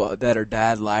that her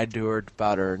dad lied to her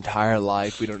about her entire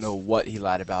life. We don't know what he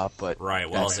lied about, but right.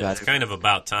 Well, it's kind of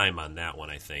about time on that one.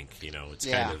 I think it's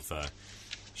kind of.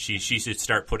 She should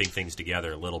start putting things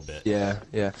together a little bit.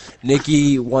 Yeah.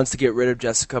 Nikki wants to get rid of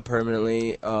Jessica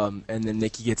permanently, and then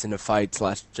Nikki gets in a fight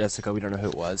 / Jessica. We don't know who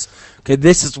it was. Okay,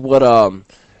 this is what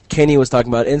Kenny was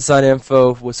talking about. Inside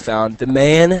info was found. The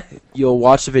man, you'll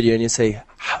watch the video and you say,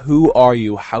 "Who are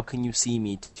you? How can you see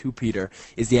me?" To Peter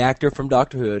is the actor from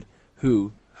Doctor Hood,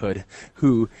 who right.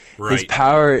 His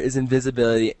power is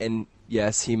invisibility, and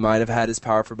yes, he might have had his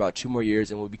power for about 2 more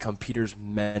years and will become Peter's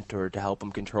mentor to help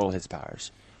him control his powers.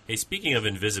 Hey, speaking of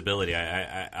invisibility,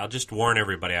 I'll just warn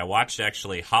everybody. I watched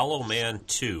actually Hollow Man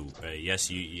 2. Yes,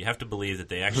 you have to believe that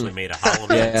they actually made a Hollow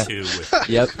Man 2.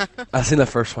 Yep, I've seen the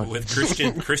first one. With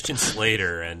Christian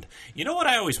Slater. And you know what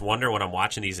I always wonder when I'm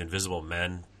watching these Invisible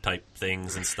Men type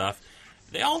things and stuff?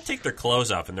 They all take their clothes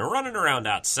off, and they're running around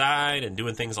outside and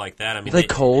doing things like that. I mean, are they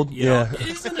cold? Yeah.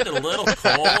 Isn't it a little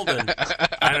cold? And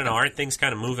I don't know. Aren't things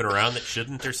kind of moving around that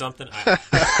shouldn't or something?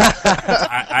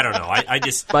 I don't know. I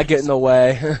just might get in the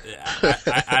way.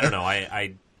 I don't know.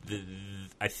 I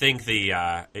think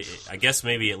I guess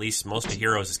maybe at least most of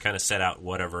Heroes is kind of set out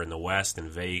whatever in the West and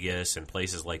Vegas and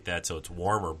places like that, so it's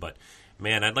warmer. But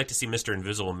man, I'd like to see Mr.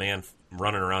 Invisible Man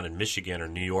running around in Michigan or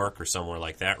New York or somewhere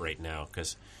like that right now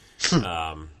because.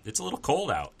 It's a little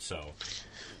cold out, so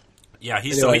yeah.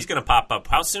 He's going to pop up.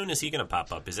 How soon is he going to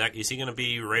pop up? Is he going to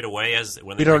be right away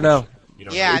when we don't know?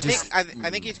 I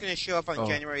think he's going to show up on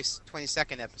January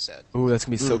 22nd episode. Ooh, that's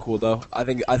going to be so cool, though. I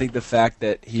think the fact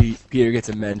that Peter gets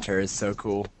a mentor is so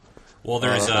cool. Well,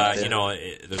 there's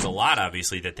there's a lot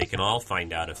obviously that they can all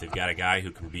find out if they've got a guy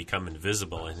who can become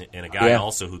invisible and a guy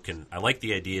also who can. I like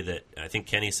the idea that I think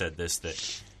Kenny said this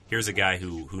that. Here's a guy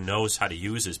who knows how to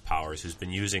use his powers, who's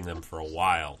been using them for a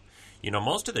while.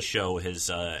 Most of the show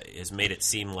has made it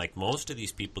seem like most of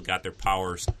these people got their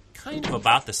powers kind of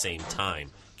about the same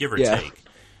time, give or take.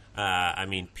 I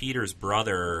mean, Peter's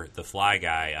brother, the fly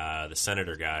guy, the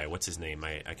senator guy, what's his name?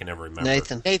 I can never remember.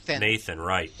 Nathan,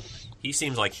 right. He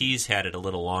seems like he's had it a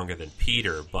little longer than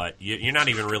Peter, but you're not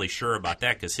even really sure about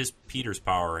that because Peter's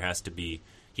power has to be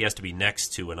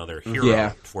next to another hero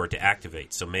for it to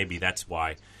activate. So maybe that's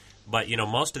why. But,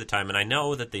 most of the time, and I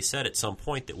know that they said at some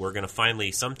point that we're going to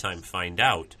finally sometime find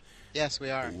out. Yes,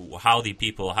 we are. How the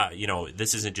people,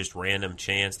 this isn't just random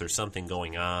chance. There's something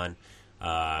going on.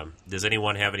 Does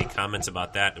anyone have any comments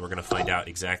about that? We're going to find out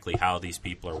exactly how these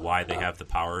people or why they have the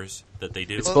powers that they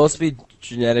do. It's supposed to be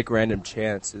genetic random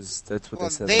chance. That's what they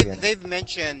said. They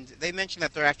mentioned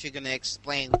that they're actually going to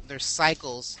explain their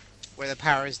cycles where the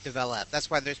powers develop. That's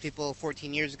why there's people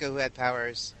 14 years ago who had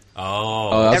powers.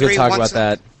 Oh, I was going to talk about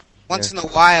that. Once in a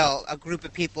while, a group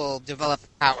of people develop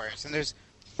powers, and there's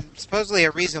supposedly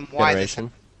a reason why this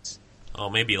happens.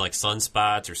 Oh, maybe like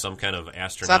sunspots or some kind of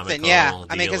astronomical something, yeah. deal.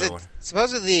 I mean, because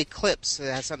supposedly the eclipse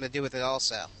has something to do with it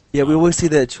also. Yeah, we always see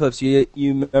the eclipse. You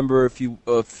remember a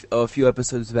few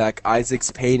episodes back, Isaac's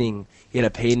painting. He had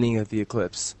a painting of the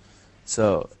eclipse.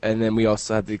 So, and then we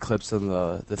also had the eclipse on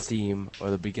the theme or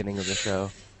the beginning of the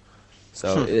show.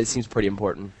 So it seems pretty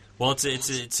important. Well,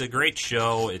 it's a great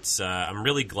show. I'm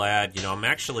really glad.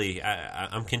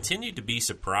 I'm continued to be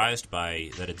surprised by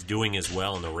that it's doing as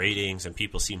well in the ratings, and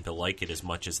people seem to like it as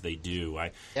much as they do.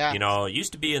 It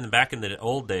used to be back in the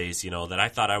old days, that I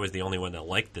thought I was the only one that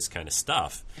liked this kind of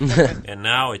stuff, and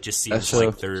now it just seems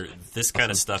like this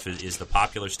kind of stuff is the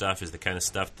popular stuff, is the kind of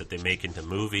stuff that they make into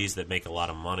movies that make a lot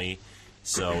of money.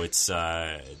 So it's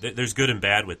there's good and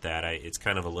bad with that. It's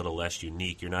kind of a little less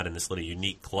unique. You're not in this little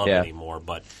unique club anymore,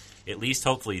 but at least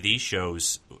hopefully these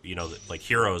shows, like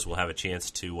Heroes, will have a chance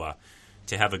to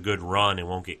have a good run and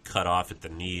won't get cut off at the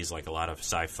knees like a lot of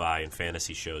sci-fi and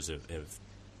fantasy shows have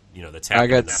that's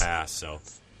happened in the past. So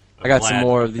I got some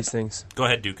more of these things. Go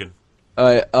ahead, Dukin.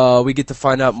 We get to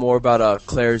find out more about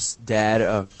Claire's dad,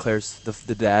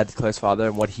 the dad, Claire's father,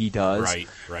 and what he does.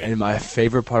 Right. And my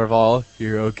favorite part of all,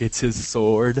 Hero gets his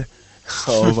sword.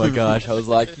 Oh my gosh, I was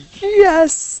like,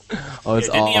 yes! Oh, it's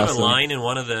didn't awesome. he have a line in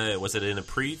one of was it in a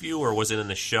preview or was it in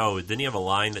the show? Didn't he have a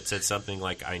line that said something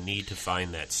like, I need to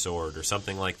find that sword or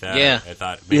something like that? Yeah. I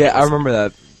thought. I remember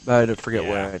that. I forget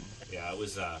where. Yeah, it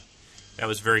was. That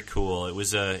was very cool. It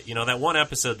was that one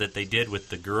episode that they did with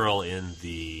the girl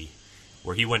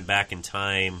where he went back in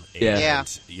time. And,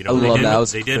 I love that.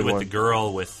 They did with the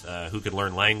girl with who could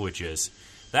learn languages.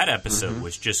 That episode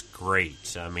was just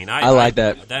great. I mean, I like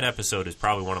that. That episode is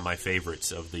probably one of my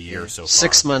favorites of the year so far.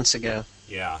 6 months ago.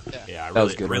 Yeah. I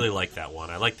really like that one.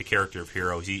 I like the character of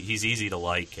Hero. He's easy to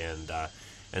like, and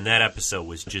that episode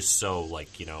was just so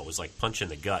it was like punch in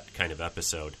the gut kind of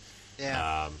episode.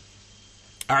 Yeah.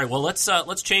 All right, well let's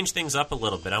change things up a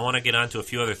little bit. I want to get on to a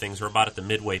few other things. We're about at the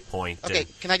midway point. Okay,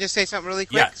 can I just say something really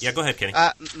quick? Yeah, go ahead, Kenny.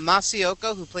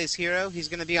 Masaoka, who plays Hero, he's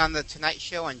going to be on the Tonight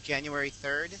Show on January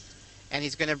 3rd. And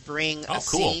he's going to bring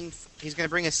scene. He's going to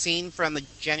bring a scene from the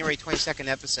January 22nd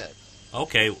episode.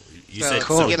 Okay, you said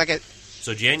cool.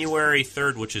 So January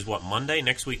 3rd, which is what, Monday?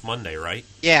 Next week, Monday, right?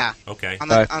 Yeah. Okay. On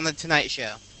the Tonight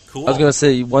Show. Cool. I was going to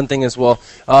say one thing as well.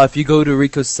 If you go to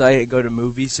Rico's site and go to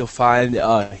movies, you'll find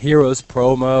Heroes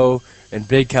promo in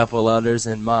big capital letters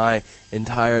and my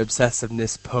entire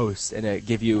obsessiveness post, and it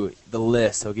give you the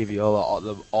list. It'll give you all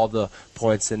the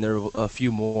points, and there are a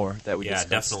few more that we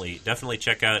discussed. definitely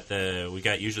check out we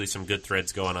got usually some good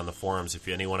threads going on the forums. If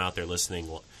anyone out there listening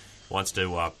wants to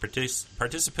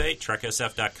participate,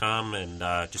 treksf.com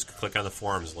and just click on the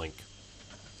forums link.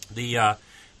 The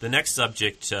next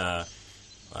subject that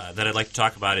I'd like to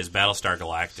talk about is Battlestar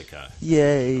Galactica.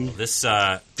 Yay! This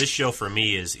show for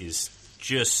me is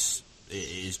just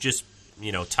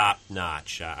top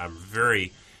notch. I'm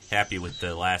very happy with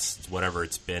the last whatever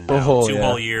it's been now,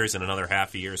 whole years and another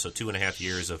half a year, so 2.5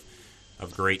 years of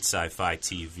great sci-fi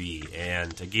TV.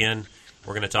 And again,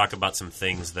 we're going to talk about some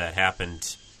things that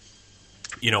happened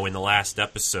in the last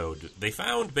episode. They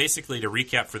found, basically, to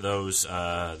recap for those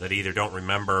that either don't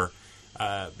remember,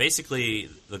 basically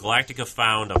the Galactica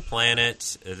found a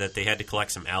planet that they had to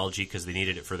collect some algae because they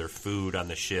needed it for their food on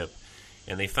the ship.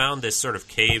 And they found this sort of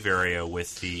cave area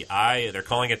with the eye. They're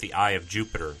calling it the Eye of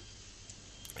Jupiter.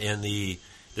 And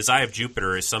this Eye of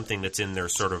Jupiter is something that's in their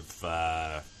sort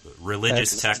of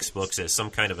religious textbooks as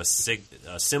some kind of a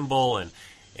symbol and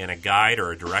a guide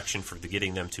or a direction for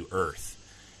getting them to Earth.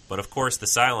 But of course, the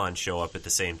Cylons show up at the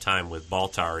same time with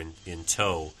Baltar in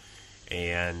tow.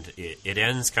 And it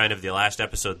ends kind of the last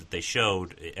episode that they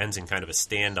showed. It ends in kind of a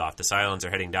standoff. The Cylons are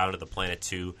heading down to the planet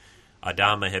 2.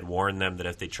 Adama had warned them that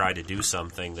if they tried to do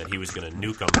something, that he was going to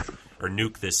nuke them or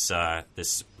nuke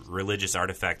this religious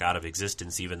artifact out of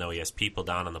existence. Even though he has people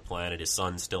down on the planet, his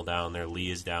son's still down there,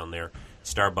 Lee is down there,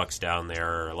 Starbuck's down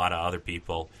there, a lot of other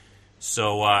people.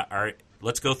 So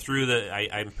let's go through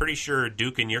I'm pretty sure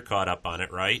Duke and you're caught up on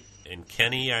it, right? And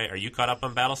Kenny, are you caught up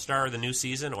on Battlestar, the new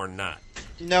season, or not?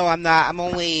 No, I'm not. I'm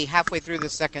only halfway through the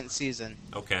second season.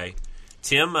 Okay.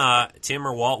 Tim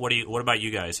or Walt, what about you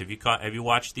guys? Have you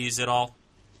watched these at all?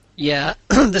 Yeah,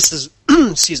 this is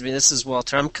this is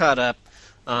Walter. I'm caught up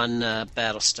on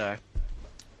Battlestar.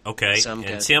 Okay, So and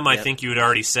good. Tim, I Yep. think you had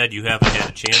already said you haven't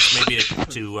had a chance maybe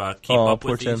to keep up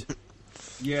with these.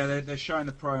 Yeah, they're showing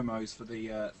the promos for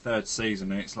the third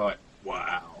season, and it's like,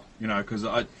 wow, because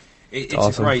it's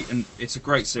awesome. it's a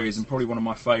great series, and probably one of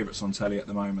my favourites on telly at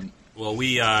the moment. Well,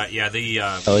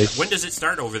 when does it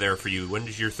start over there for you? When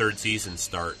does your third season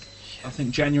start? I think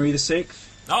January the 6th.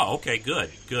 Oh, okay, good.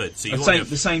 So you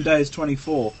the same day as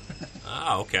 24.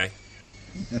 Oh, okay.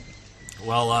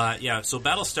 Well, so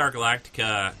Battlestar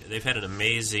Galactica, they've had an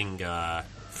amazing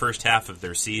first half of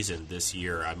their season this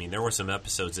year. I mean, there were some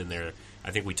episodes in there,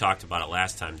 I think we talked about it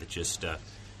last time, that just,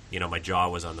 my jaw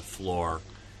was on the floor.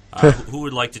 Who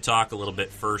would like to talk a little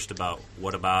bit first about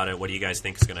it? What do you guys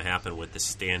think is going to happen with the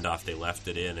standoff they left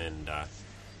it in? And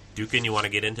Dukin, you want to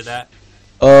get into that?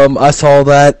 I saw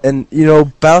that, and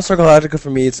Battlestar Galactica for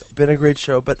me, it's been a great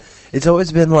show, but it's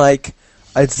always been like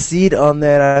I'd see it on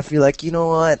there, and I feel like, you know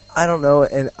what, I don't know,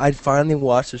 and I'd finally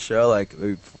watch the show like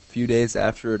a few days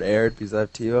after it aired because I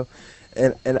have TiVo,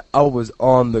 and I was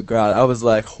on the ground. I was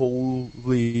like,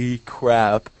 holy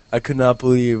crap. I could not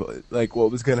believe like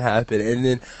what was gonna happen, and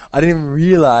then I didn't even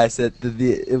realize that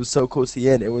it was so close to the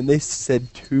end. And when they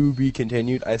said "to be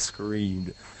continued," I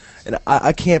screamed, and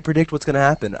I can't predict what's gonna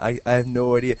happen. I have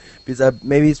no idea because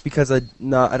maybe it's because I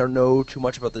don't know too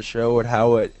much about the show and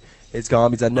how it's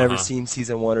gone because I've never seen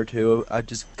season 1 or 2. I've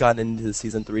just gotten into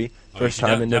season 3 first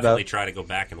time. Definitely try to go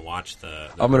back and watch the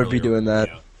I'm gonna be doing that.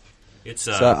 Yeah. It's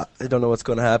so I don't know what's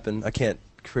gonna happen. I can't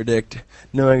predict.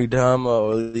 Knowing Dama,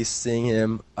 or at least seeing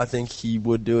him, I think he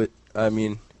would do it. I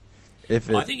mean, I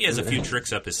think he has a few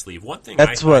tricks up his sleeve. One thing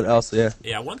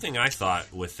one thing I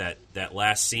thought with that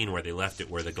last scene where they left it,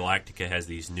 where the Galactica has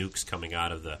these nukes coming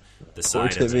out of the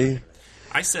side of it.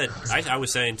 I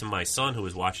was saying to my son who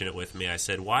was watching it with me, I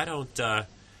said, why don't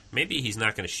maybe he's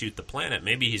not going to shoot the planet,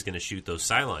 maybe he's going to shoot those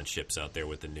Cylon ships out there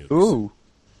with the nukes. Ooh.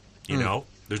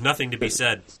 There's nothing to be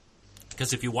said,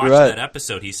 because if you watch that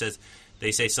episode,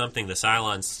 they say something, the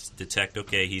Cylons detect,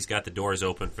 okay, he's got the doors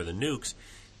open for the nukes.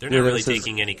 They're not really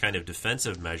taking any kind of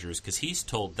defensive measures, because he's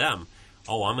told them,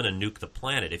 oh, I'm going to nuke the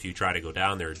planet if you try to go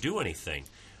down there or do anything.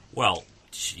 Well,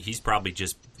 he's probably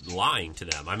just lying to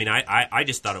them. I mean, I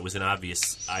just thought it was an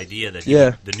obvious idea that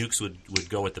the nukes would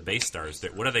go with the base stars.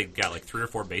 What have they got, like 3 or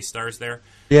 4 base stars there?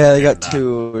 Yeah, they got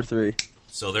 2 or 3.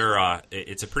 So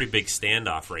it's a pretty big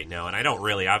standoff right now, and I don't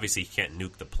really, obviously, he can't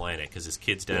nuke the planet because his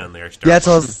kid's down there. That's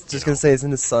what I was just gonna say.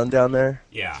 Isn't the sun down there?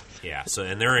 Yeah. So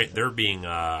and they're being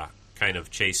kind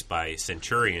of chased by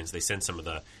Centurions. They send some of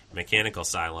the mechanical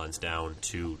Cylons down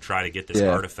to try to get this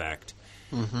artifact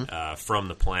from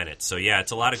the planet. So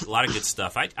it's a lot of good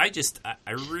stuff. I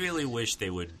really wish they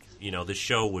would, this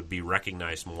show would be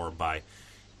recognized more by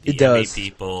the Emmy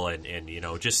people, and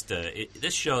just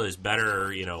this show is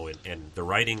better, and the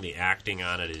writing, the acting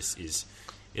on it is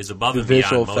above and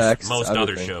beyond most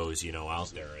other shows,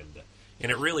 out there,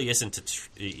 and it really isn't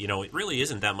it really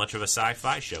isn't that much of a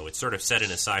sci-fi show. It's sort of set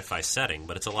in a sci-fi setting,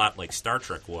 but it's a lot like Star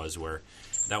Trek was, where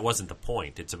that wasn't the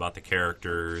point. It's about the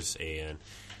characters and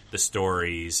the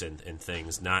stories and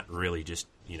things, not really just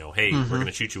hey, we're going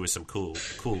to shoot you with some cool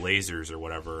lasers or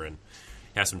whatever, and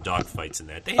have some dogfights in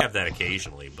that. They have that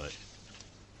occasionally, but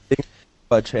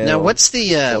now what's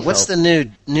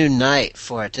the new night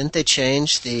for it? Didn't they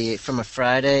change from a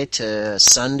Friday to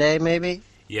Sunday maybe?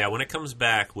 Yeah, when it comes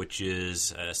back, which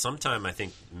is sometime I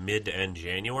think mid to end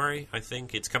January, I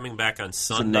think it's coming back on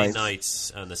Sunday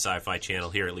nights on the Sci-Fi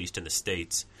Channel here, at least in the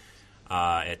States,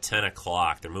 at 10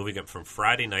 o'clock. They're moving up from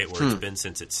Friday night, where it's been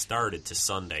since it started, to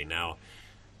Sunday now.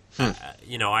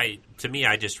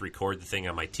 I just record the thing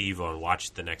on my TiVo and watch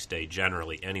it the next day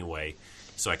generally anyway,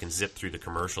 so I can zip through the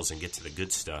commercials and get to the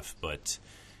good stuff. But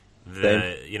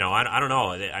I don't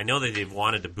know. I know that they've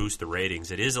wanted to boost the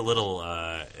ratings. It is a little,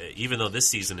 even though this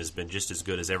season has been just as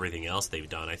good as everything else they've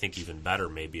done, I think even better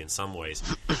maybe in some ways.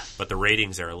 But the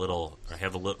ratings are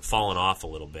have fallen off a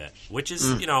little bit, which is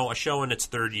a show in its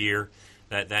third year.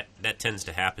 That tends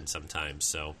to happen sometimes.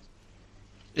 So,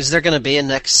 is there going to be a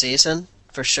next season?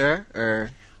 For sure, or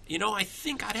I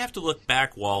think I'd have to look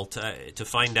back, Walt, to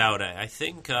find out. I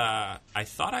think I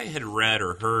thought I had read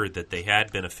or heard that they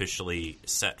had been officially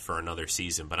set for another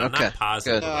season, but I'm not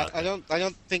positive about that. I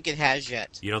don't think it has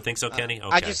yet. You don't think so, Kenny? Okay.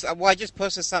 I just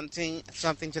posted something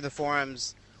to the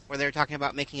forums where they were talking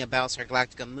about making a Battlestar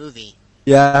Galactica movie.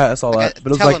 Yeah, I saw that,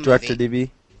 but it was like direct-to-DVD.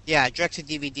 Yeah,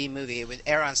 direct-to-DVD movie. It would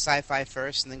air on Sci-Fi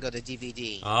first and then go to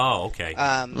DVD. Oh, okay.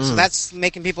 So that's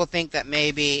making people think that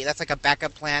maybe that's like a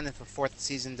backup plan if a 4th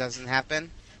season doesn't happen.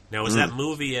 Now, is that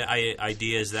movie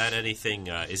idea, is that anything,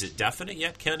 is it definite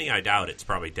yet, Kenny? I doubt it's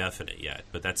probably definite yet,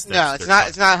 but that's no, it's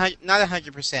not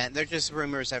 100%. They're just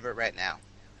rumors of it right now.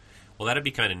 Well, that'd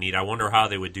be kind of neat. I wonder how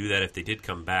they would do that if they did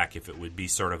come back, if it would be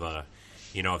sort of a...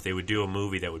 if they would do a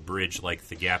movie that would bridge, like,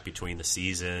 the gap between the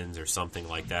seasons or something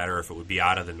like that, or if it would be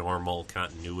out of the normal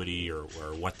continuity or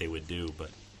what they would do. But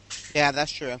yeah,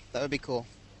 that's true. That would be cool.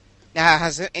 Now,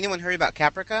 has anyone heard about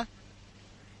Caprica?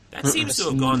 That seems to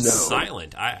have gone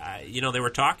silent. They were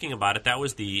talking about it. That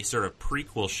was the sort of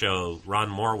prequel show Ron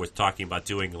Moore was talking about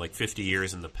doing like 50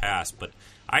 years in the past, but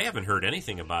I haven't heard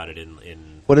anything about it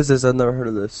in What is this? I've never heard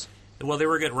of this. Well, they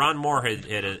were Ron Moore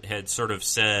had sort of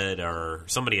said, or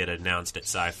somebody had announced at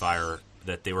Sci-Fi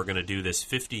that they were going to do this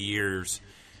 50 years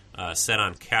set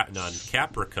on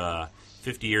Caprica,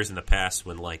 50 years in the past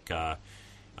when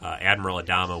Admiral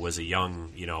Adama was a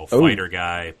young fighter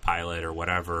guy, pilot or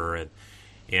whatever,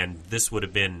 and this would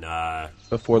have been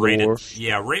before the war.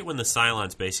 Yeah, right when the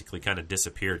Cylons basically kind of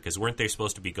disappeared, because weren't they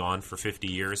supposed to be gone for 50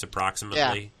 years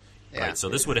approximately? Yeah. Right. So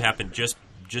this would have happened just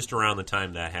around the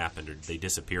time that happened, or they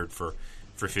disappeared for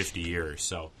 50 years.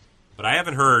 So, but I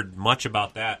haven't heard much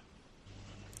about that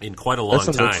in quite a long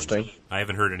time. I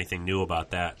haven't heard anything new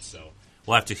about that. So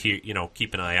we'll have to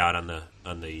keep an eye out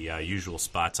on the usual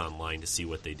spots online to see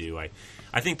what they do. I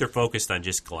think they're focused on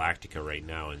just Galactica right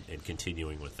now and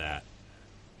continuing with that.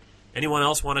 Anyone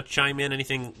else want to chime in?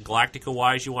 Anything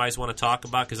Galactica-wise you guys want to talk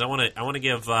about? Because I want to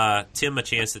give Tim a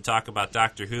chance to talk about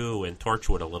Doctor Who and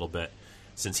Torchwood a little bit,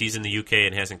 since he's in the UK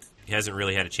and hasn't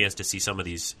really had a chance to see some of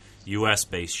these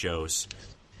US-based shows.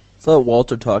 Let's let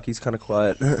Walter talk. He's kind of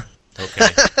quiet. Okay.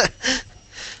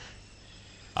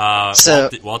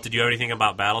 Walt, did you have anything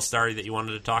about Battlestar that you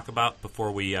wanted to talk about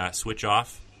before we switch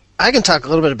off? I can talk a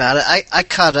little bit about it. I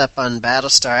caught up on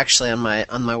Battlestar actually on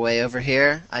my way over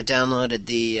here. I downloaded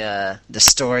the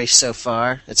story so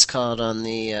far. It's called on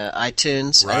the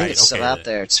iTunes. Right, I think it's still out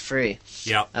there. It's free.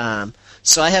 Yeah.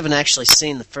 So I haven't actually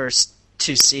seen the first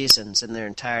 2 seasons in their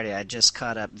entirety. I just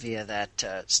caught up via that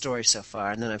story so far,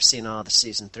 and then I've seen all the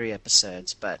season 3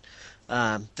 episodes. But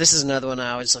this is another one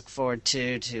I always look forward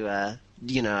to.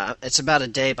 It's about a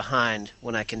day behind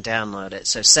when I can download it.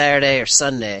 So Saturday or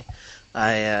Sunday,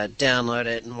 I download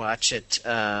it and watch it,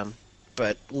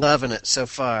 but loving it so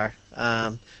far.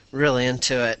 Really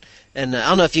into it. And I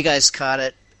don't know if you guys caught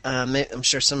it. I'm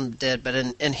sure some did. But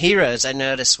in Heroes, I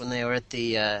noticed when they were at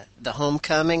the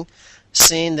homecoming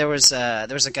scene, there was a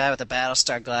guy with a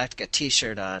Battlestar Galactica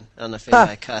T-shirt on. I don't know if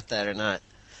anybody caught that or not.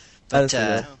 But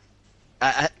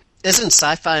isn't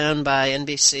Sci-Fi owned by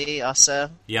NBC also?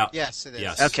 Yeah. Yes, it is.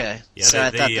 Yes. Okay. Yeah, so I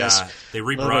thought there was they a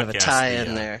little bit of a rebroadcast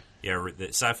tie-in there. Yeah, the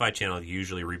Sci-Fi Channel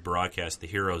usually rebroadcast the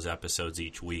Heroes episodes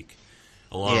each week,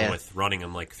 along with running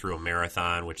them through a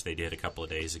marathon, which they did a couple of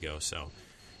days ago. So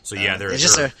yeah,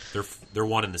 they're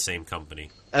one in the same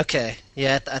company. Okay,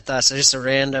 yeah, I thought so. Just a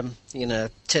random,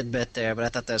 tidbit there, but I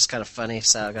thought that was kind of funny.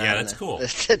 So I got that's cool.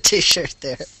 The T-shirt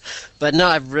there, but no,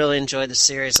 I've really enjoyed the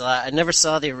series a lot. I never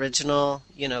saw the original,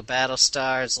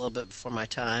 Battlestar. It's a little bit before my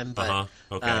time, but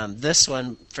this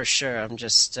one for sure. I'm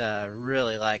just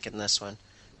really liking this one.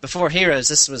 Before Heroes,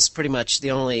 this was pretty much the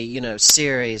only,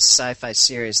 sci-fi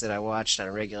series that I watched on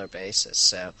a regular basis.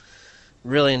 So,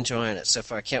 really enjoying it so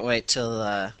far. Can't wait till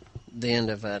the end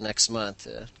of next month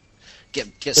to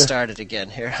get started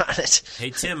again here on it. Hey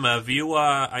Tim, have you?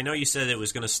 I know you said it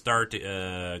was going to start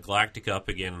Galactica up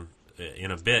again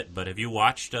in a bit, but have you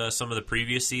watched some of the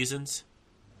previous seasons?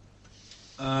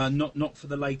 Not for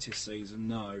the latest season,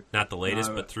 no. Not the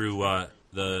latest, but through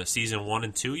the season 1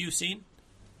 and 2 you've seen.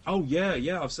 Oh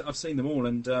yeah, I've seen them all,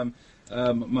 and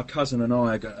my cousin and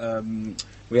I,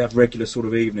 we have regular sort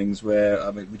of evenings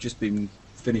where we've just been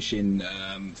finishing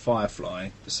Firefly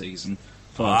the season,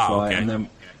 and then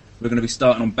we're going to be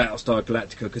starting on Battlestar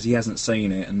Galactica because he hasn't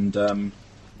seen it, and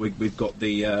we've got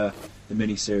the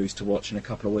mini-series to watch in a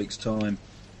couple of weeks' time.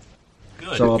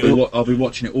 Good, so I'll be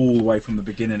watching it all the way from the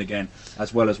beginning again,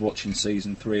 as well as watching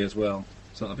season 3 as well.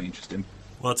 So that'll be interesting.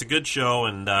 Well, it's a good show,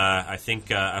 and I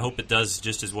think I hope it does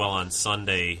just as well on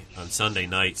Sunday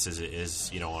nights as it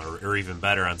is, or even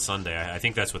better on Sunday. I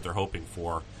think that's what they're hoping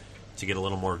for, to get a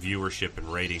little more viewership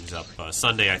and ratings up.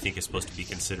 Sunday, I think, is supposed to be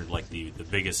considered like the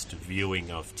biggest viewing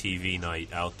of TV night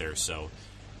out there. So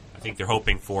I think they're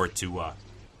hoping for it to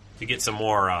get some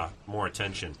more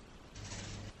attention.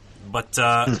 But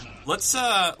let's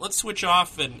switch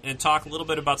off and talk a little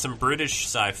bit about some British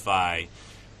sci-fi.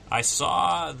 I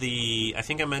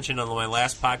think I mentioned on my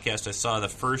last podcast, I saw the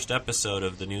first episode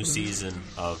of the new season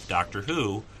of Doctor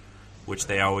Who, which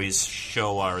they always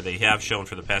show, or they have shown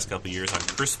for the past couple of years on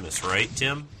Christmas, right,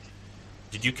 Tim?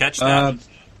 Did you catch that?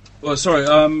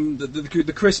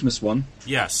 The Christmas one.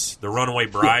 Yes, the Runaway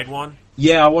Bride one.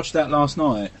 Yeah, I watched that last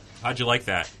night. How'd you like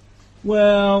that?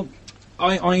 Well,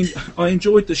 I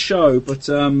enjoyed the show, but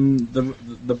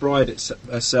the bride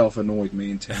herself annoyed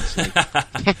me intensely.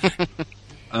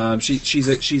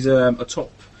 She's a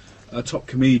top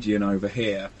comedian over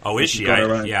here. Oh, is she?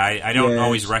 I don't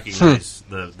always recognize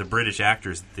the British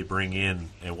actors that they bring in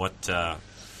and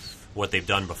what they've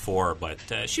done before, but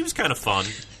she was kind of fun.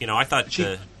 I thought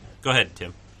Go ahead,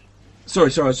 Tim.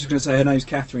 Sorry. I was just going to say her name's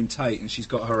Catherine Tate, and she's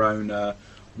got her own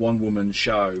one-woman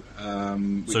show.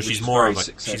 So she's more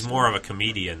of a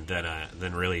comedian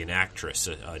than really an actress,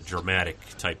 a dramatic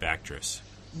type actress.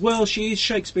 Well, she is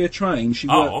Shakespeare trained. She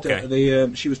worked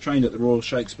at she was trained at the Royal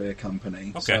Shakespeare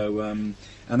Company. Okay. So, and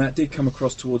that did come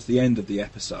across towards the end of the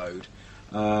episode.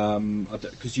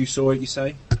 Because you saw it, you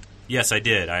say? Yes, I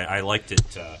did. I liked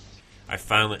it. I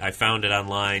found it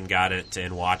online, got it,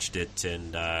 and watched it,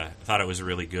 and thought it was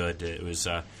really good. It was,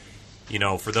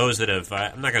 for those that have,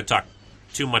 I'm not going to talk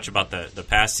too much about the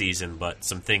past season, but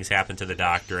some things happened to the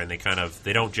Doctor, and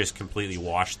they don't just completely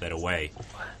wash that away.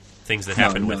 Things that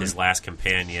happened with his last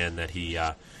companion that he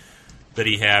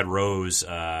had, Rose.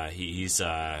 He's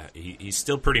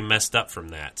still pretty messed up from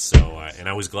that. So, and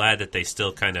I was glad that they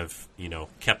still kind of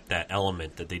kept that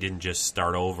element, that they didn't just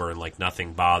start over and like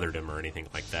nothing bothered him or anything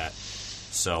like that.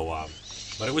 So,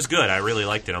 but it was good. I really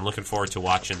liked it. I'm looking forward to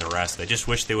watching the rest. I just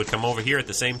wish they would come over here at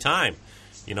the same time.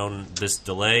 This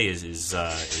delay is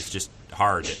just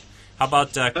hard. How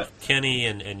about Kenny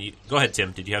and you? Go ahead,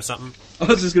 Tim. Did you have something? I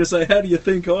was just going to say, how do you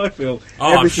think I feel?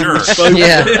 Oh, everything I'm sure.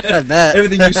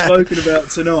 Everything you've spoken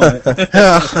about tonight.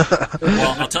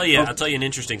 Well, I'll tell you an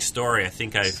interesting story. I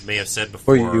think I may have said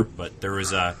before, but there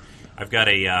was I've got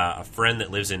a friend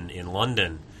that lives in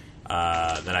London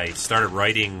that I started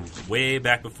writing way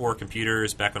back before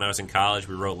computers. Back when I was in college,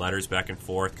 we wrote letters back and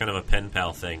forth, kind of a pen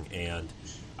pal thing. And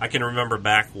I can remember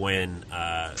back when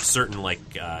certain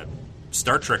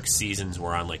Star Trek seasons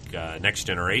were on, Next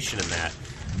Generation and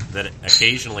that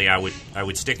occasionally I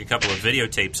would stick a couple of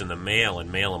videotapes in the mail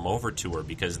and mail them over to her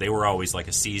because they were always like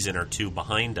a season or two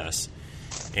behind us,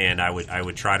 and I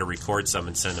would try to record some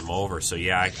and send them over. So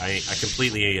yeah, I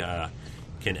completely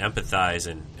can empathize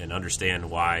and understand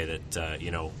why that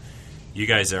you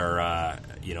guys are a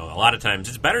lot of times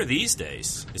it's better these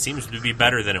days. It seems to be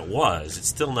better than it was. It's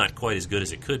still not quite as good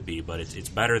as it could be, but it's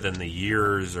better than the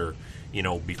years or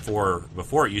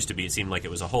before it used to be. It seemed like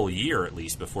it was a whole year at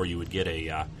least before you would get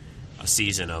a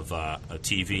season of a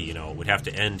TV. It would have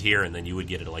to end here, and then you would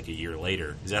get it like a year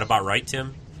later. Is that about right,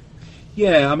 Tim?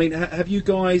 Yeah, I mean, have you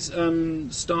guys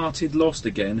started Lost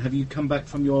again? Have you come back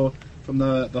from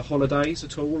the holidays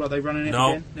at all? Are they running it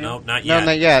again? No, not yet. No,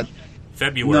 not yet.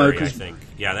 February, I think.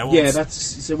 Yeah, that was. Yeah, that's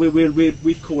so.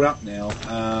 We've caught up now.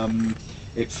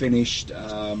 It finished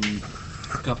a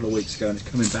couple of weeks ago, and it's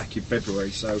coming back in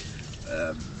February. So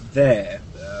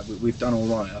we've done all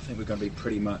right. I think we're going to be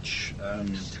pretty much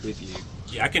with you.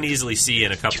 Yeah, I can easily see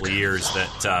in a couple of years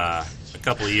that a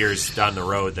couple of years down the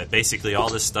road that basically all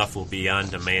this stuff will be on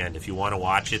demand. If you want to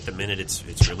watch it the minute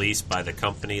it's released by the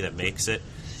company that makes it,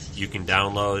 you can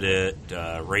download it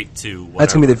right to whatever.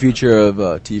 That's gonna be the future of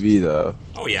TV, though.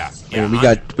 Oh yeah. I mean, we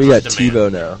got TiVo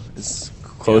now. It's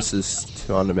closest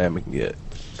to on demand we can get.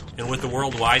 And with the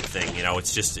worldwide thing,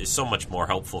 it's so much more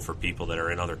helpful for people that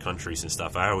are in other countries and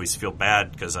stuff. I always feel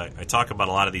bad because I talk about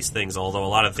a lot of these things, although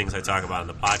a lot of things I talk about in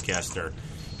the podcast are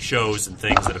shows and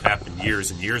things that have happened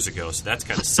years and years ago. So that's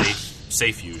kind of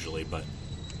safe usually, but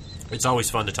it's always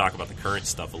fun to talk about the current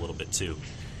stuff a little bit too.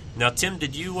 Now, Tim,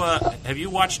 have you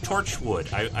watched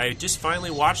Torchwood? I just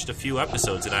finally watched a few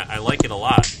episodes, and I like it a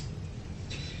lot.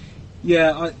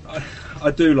 Yeah,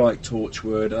 I do like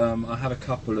Torchwood. I have a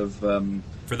couple of...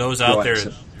 For those out there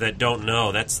that don't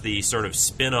know, that's the sort of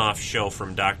spin-off show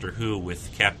from Doctor Who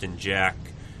with Captain Jack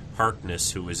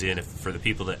Harkness, who was in, for the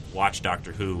people that watch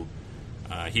Doctor Who,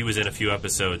 he was in a few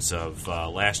episodes of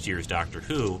last year's Doctor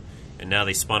Who, and now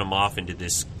they spun him off into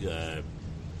this...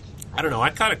 I don't know.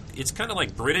 It's kind of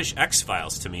like British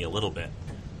X-Files to me a little bit.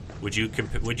 Would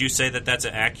you say that that's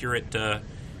an accurate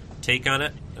take on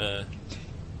it?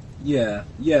 Yeah.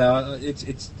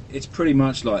 It's pretty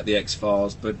much like the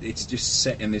X-Files, but it's just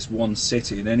set in this one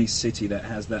city. In any city that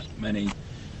has that many,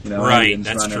 aliens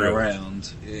running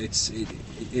around, it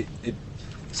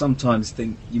sometimes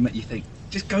you think.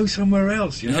 Just go somewhere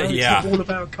else, Yeah. It's all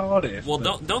about Cardiff. Well,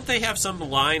 don't they have some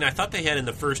line? I thought they had in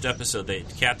the first episode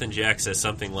that Captain Jack says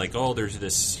something like, "Oh, there's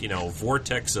this,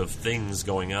 vortex of things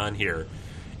going on here,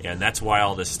 and that's why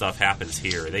all this stuff happens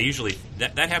here." They usually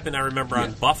that happened. I remember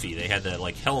on Buffy, they had that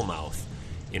like Hellmouth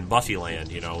in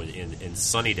Buffyland, in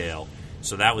Sunnydale.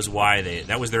 So that was why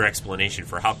that was their explanation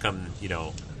for how come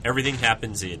everything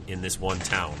happens in this one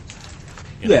town.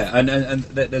 Yeah, and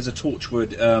there's a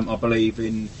Torchwood, I believe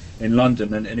in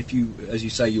London, and if you, as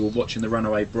you say, you were watching The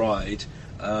Runaway Bride,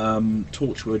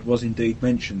 Torchwood was indeed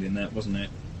mentioned in that, wasn't it?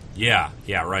 Yeah,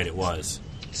 right, it was.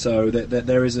 So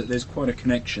there's quite a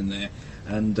connection there,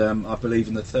 and I believe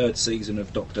in the third season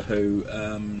of Doctor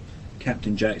Who,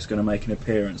 Captain Jack's going to make an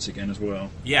appearance again as well.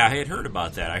 Yeah, I had heard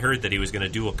about that. I heard that he was going to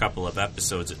do a couple of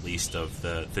episodes at least of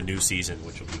the new season,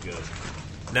 which will be good.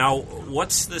 Now,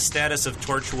 what's the status of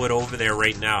Torchwood over there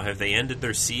right now? Have they ended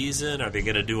their season? Are they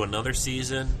going to do another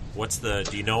season? Do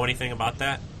you know anything about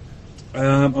that?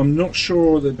 I'm not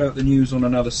sure about the news on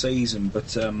another season, but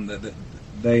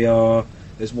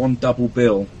there's one double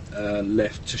bill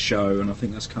left to show, and I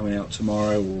think that's coming out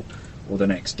tomorrow or the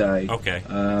next day. Okay.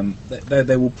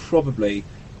 They will probably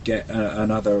get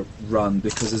another run,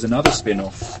 because there's another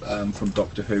spin-off from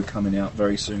Doctor Who coming out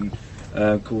very soon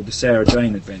called the Sarah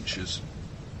Jane Adventures.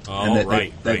 Oh,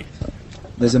 right.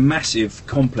 There's a massive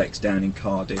complex down in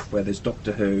Cardiff where there's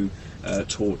Doctor Who,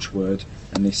 Torchwood,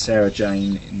 and this Sarah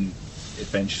Jane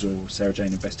Adventures or Sarah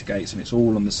Jane Investigates, and it's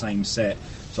all on the same set,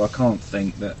 so I can't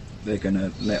think that they're going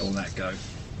to let all that go.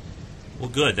 Well,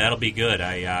 good. That'll be good.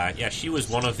 She was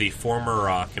one of the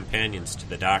former companions to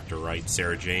the Doctor, right,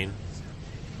 Sarah Jane?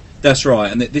 That's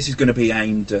right, and this is going to be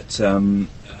aimed at,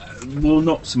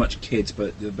 not so much kids,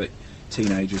 but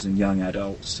teenagers and young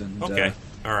adults. And, okay,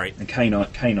 all right. And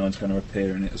K9's going to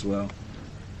appear in it as well.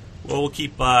 Well, we'll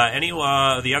keep any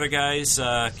the other guys,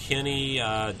 Kenny,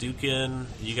 Dukin.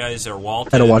 You guys are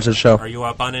Walton. I don't watch the show. Are you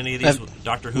up on any of these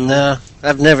Doctor Who? No,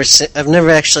 I've never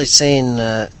actually seen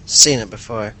it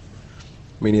before.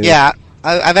 Me neither. Yeah,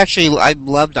 I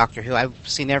love Doctor Who. I've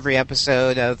seen every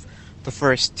episode of the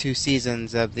first 2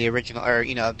 seasons of the original,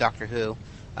 of Doctor Who.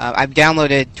 I've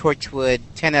downloaded Torchwood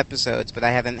 10 episodes, but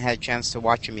I haven't had a chance to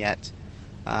watch them yet.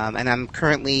 And I'm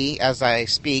currently, as I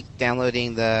speak,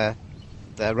 downloading the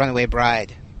Runaway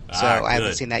Bride. So I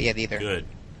haven't seen that yet either. Good.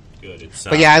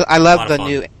 But yeah, I love the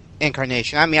new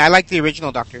incarnation. I mean, I like the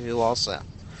original Doctor Who also.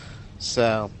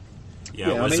 So.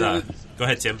 Yeah, go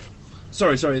ahead, Tim.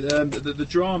 Sorry. The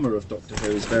drama of Doctor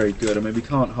Who is very good. I mean, we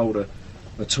can't hold a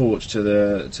torch to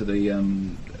the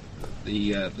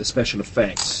special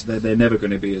effects. They're never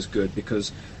going to be as good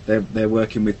because they're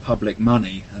working with public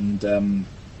money, and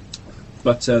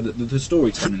but the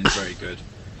storytelling is very good.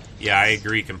 Yeah, I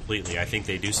agree completely. I think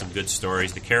they do some good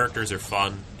stories. The characters are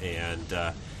fun, and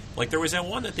there was that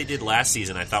one that they did last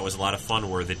season I thought was a lot of fun,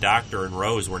 where the Doctor and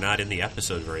Rose were not in the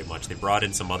episode very much. They brought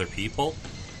in some other people.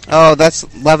 Oh, that's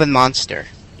Love and Monster.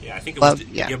 Yeah, I think it was to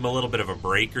give them a little bit of a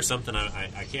break or something.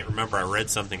 I can't remember. I read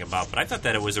something about, but I thought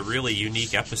that it was a really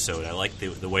unique episode. I liked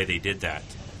the way they did that,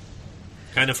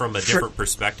 kind of from a different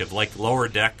perspective, like Lower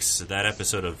Decks, that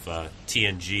episode of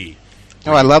TNG.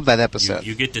 Oh, I love that episode.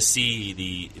 You get to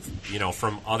see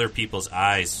from other people's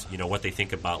eyes, what they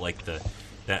think about, like the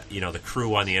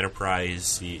crew on the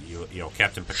Enterprise,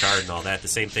 Captain Picard and all that. The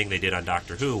same thing they did on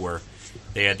Doctor Who, where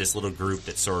they had this little group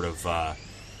that sort of.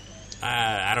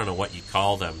 I don't know what you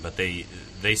call them, but they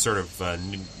sort of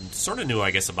knew,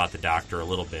 I guess, about the Doctor a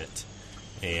little bit,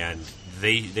 and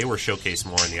they were showcased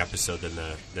more in the episode than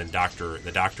the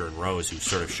Doctor and Rose, who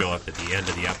sort of show up at the end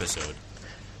of the episode.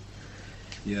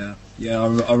 Yeah,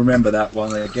 I remember that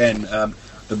one again.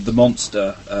 The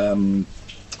monster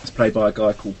is played by a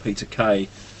guy called Peter Kay,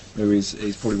 who is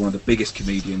probably one of the biggest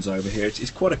comedians over here.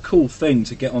 It's quite a cool thing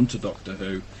to get onto Doctor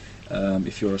Who.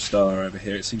 If you're a star over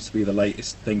here, it seems to be the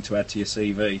latest thing to add to your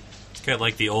CV. It's kind of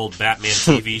like the old Batman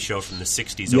TV show from the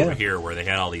 60s over here, where they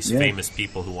had all these famous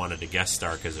people who wanted to guest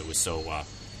star because it was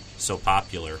so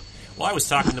popular. Well, I was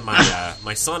talking to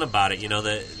my son about it.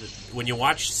 When you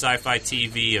watch sci-fi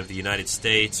TV of the United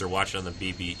States or watch it on the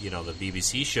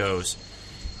BBC shows,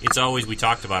 it's always, we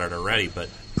talked about it already, but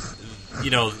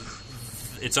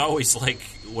it's always like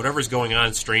whatever's going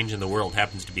on strange in the world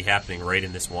happens to be happening right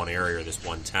in this one area or this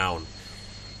one town.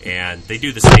 And they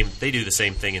do the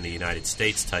same thing in the United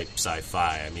States type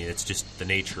sci-fi. I mean, it's just the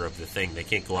nature of the thing. They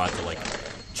can't go out to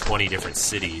 20 different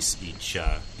cities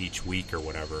each week or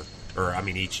whatever, or I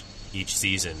mean each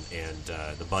season, and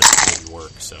the budget didn't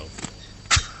work. So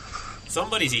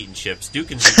somebody's eating chips.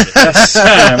 Dukin's eating chips. That's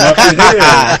Sam. I can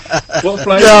hear. What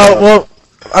flavor? Yeah, well,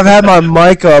 I've had my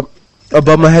mic up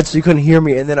above my head so you couldn't hear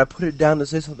me, and then I put it down to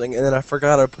say something, and then I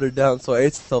forgot I put it down, so I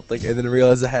ate something, and then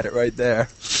realized I had it right there.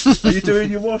 Are you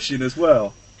doing your washing as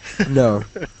well? No.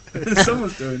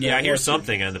 Someone's doing that. Yeah, I hear washing.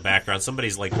 something in the background.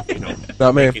 Somebody's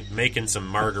Not me. making some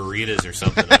margaritas or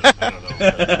something. I don't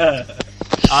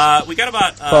know. We got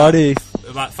about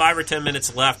 5 or 10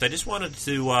 minutes left. I just wanted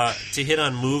to hit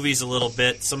on movies a little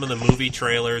bit, some of the movie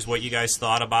trailers, what you guys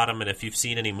thought about them, and if you've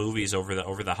seen any movies over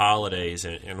the holidays,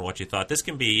 and what you thought. This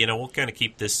can be, we'll kind of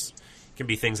keep this, can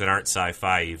be things that aren't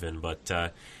sci-fi even,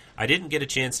 but I didn't get a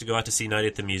chance to go out to see Night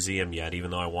at the Museum yet, even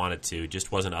though I wanted to.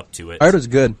 Just wasn't up to it. I heard it was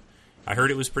good. I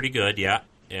heard it was pretty good, yeah.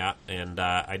 Yeah, and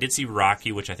I did see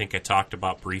Rocky, which I think I talked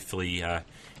about briefly,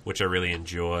 which I really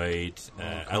enjoyed.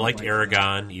 I liked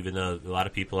Aragon, even though a lot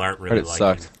of people aren't really Heard it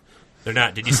liking. sucked. They're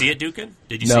not. Did you see it, Dukin?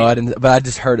 Did you see No, it? I didn't. But I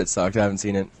just heard it sucked. I haven't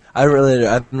seen it. I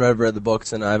haven't read the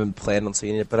books, and I haven't planned on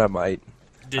seeing it, but I might.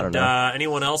 I don't Did know.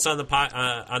 anyone else on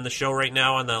the show right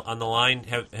now on the line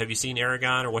have you seen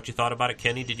Aragon, or what you thought about it?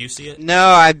 Kenny, did you see it? No,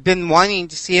 I've been wanting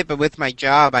to see it, but with my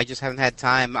job, I just haven't had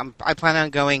time. I plan on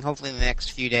going hopefully in the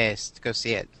next few days to go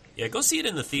see it. Yeah, go see it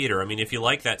in the theater. I mean, if you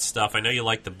like that stuff, I know you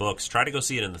like the books. Try to go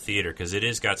see it in the theater because it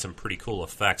has got some pretty cool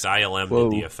effects. ILM Whoa.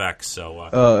 did the effects,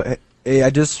 so. Hey,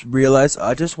 I just realized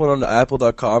I just went on to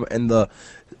Apple.com and the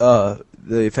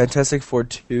Fantastic Four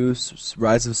 2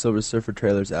 Rise of Silver Surfer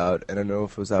trailer's out, and I don't know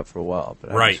if it was out for a while.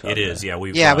 But Right, it is. Yeah,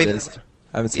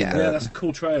 I haven't seen that. Yeah, that's a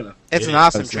cool trailer. It's an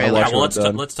awesome Yeah, trailer. well,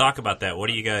 let's talk about that. What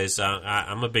do you guys?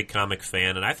 I'm a big comic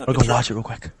fan, and I thought I'll the go watch it real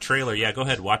quick. trailer. Yeah, go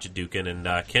ahead, watch it, Dukin.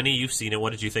 And Kenny, you've seen it. What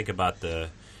did you think about the?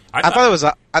 I thought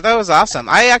it was awesome.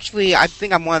 I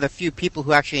think I'm one of the few people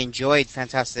who actually enjoyed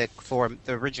Fantastic Four,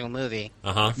 the original movie,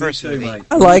 the first movie. Mate.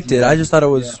 I liked it. I just thought it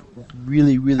was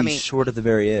really short at the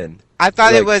very end. I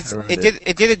thought Like, it was I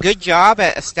it did a good job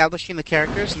at establishing the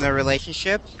characters and their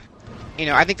relationship. You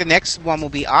know, I think the next one will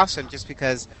be awesome just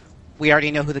because we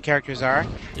already know who the characters are.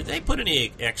 Did they put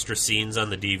any extra scenes on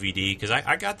the DVD? Because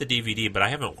I got the DVD, but I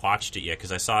haven't watched it yet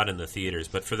because I saw it in the theaters.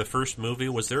 But for the first movie,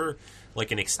 was there like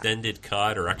an extended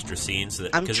cut or extra scenes?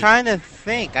 I'm trying to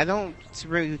think. I don't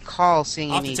recall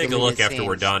seeing I'll have any. to take a look deleted after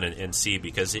we're scenes. done and see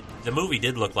because the movie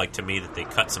did look like to me that they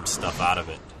cut some stuff out of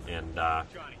it. And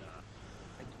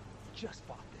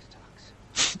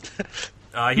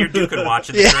I hear Dukin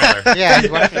watching the trailer. Yeah,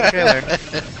 he's watching the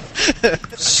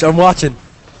trailer. So I'm watching.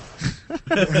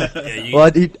 Yeah,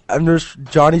 Well,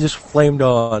 Johnny just flamed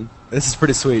on. This is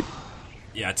pretty sweet.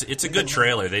 Yeah, it's a good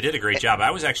trailer. They did a great job.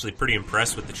 I was actually pretty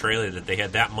impressed with the trailer that they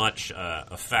had that much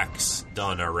effects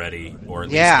done already, or at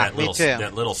least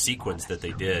that little sequence that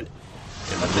they did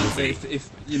in the movie. If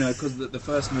you know, because the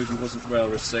first movie wasn't well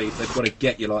received, they've got to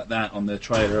get you like that on the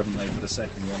trailer, haven't they, for the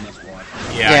second one? That's why.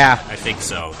 Yeah, I think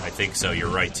so. You're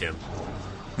right, Tim.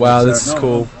 Wow, this is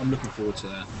cool. I'm looking forward to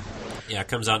that. Yeah, it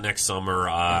comes out next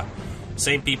summer.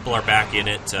 Same people are back in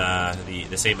it.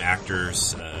 The same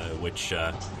actors, which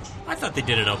I thought they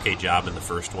did an okay job in the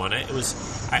first one. It was.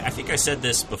 I think I said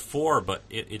this before, but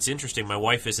it's interesting. My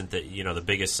wife isn't the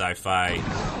biggest sci-fi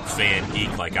fan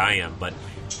geek like I am, but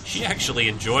she actually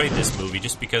enjoyed this movie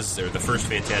just because they're the first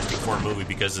Fantastic Four movie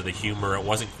because of the humor. It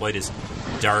wasn't quite as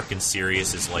dark and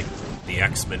serious as like the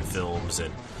X-Men films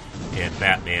and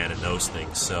Batman and those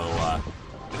things. So I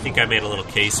think I made a little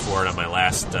case for it on my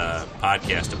last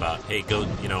podcast about, hey, go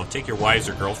take your wives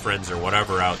or girlfriends or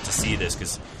whatever out to see this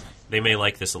because they may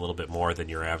like this a little bit more than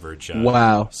your average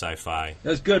sci-fi.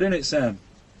 That's good, isn't it, Sam?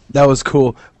 That was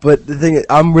cool. But the thing is,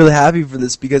 I'm really happy for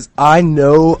this because I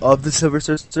know of the Silver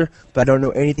Surfer, but I don't know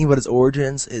anything about his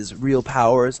origins, his real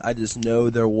powers. I just know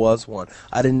there was one.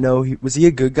 I didn't know was he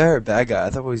a good guy or a bad guy? I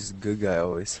thought he was a good guy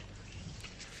always.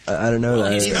 I don't know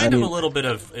that. He's kind of a little bit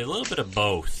of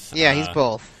both. Yeah, he's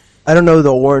both. I don't know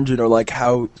the origin or like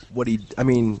I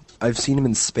mean, I've seen him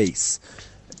in space.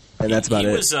 And that's about he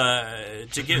it. Was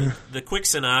to give the quick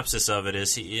synopsis of it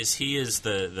is he is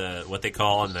the what they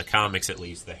call in the comics at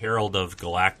least the Herald of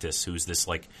Galactus, who's this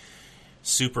like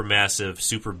supermassive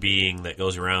super being that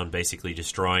goes around basically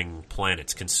destroying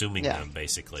planets, consuming them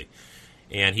basically.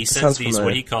 And he sends these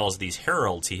what he calls these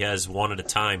heralds. He has one at a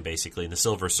time basically. And the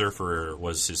Silver Surfer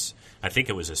was his. I think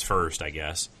it was his first. I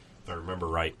guess if I remember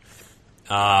right.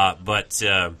 But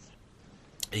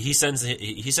he sends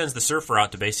the Surfer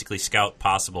out to basically scout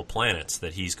possible planets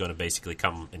that he's going to basically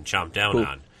come and chomp down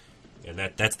on,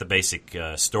 and that's the basic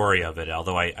story of it.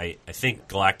 Although I think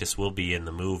Galactus will be in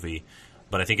the movie,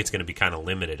 but I think it's going to be kind of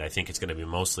limited. I think it's going to be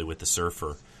mostly with the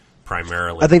Surfer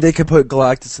primarily. I think they could put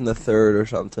Galactus in the third or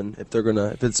something if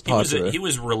it's popular. He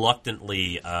was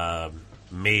reluctantly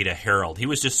made a herald. He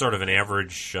was just sort of an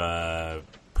average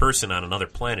person on another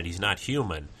planet. He's not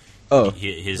human. Oh,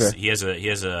 he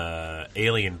has a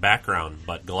alien background,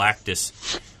 but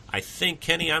Galactus. I think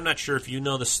Kenny, I'm not sure if you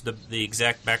know the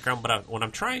exact background, but what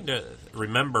I'm trying to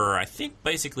remember, I think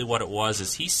basically what it was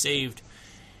is he saved.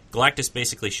 Galactus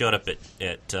basically showed up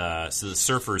at the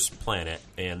Surfer's planet,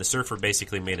 and the Surfer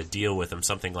basically made a deal with him,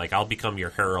 something like, "I'll become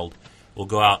your herald. We'll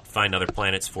go out and find other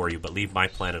planets for you, but leave my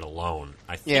planet alone."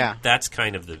 I think that's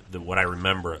kind of the what I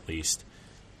remember at least.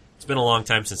 It's been a long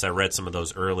time since I read some of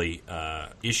those early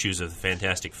issues of the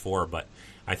Fantastic Four, but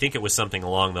I think it was something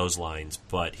along those lines.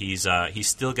 But he's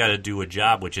still got to do a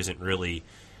job which isn't really,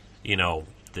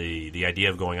 the idea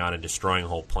of going on and destroying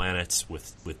whole planets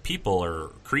with people or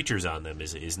creatures on them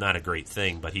is not a great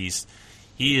thing. But he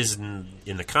is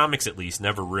in the comics at least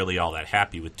never really all that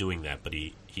happy with doing that. But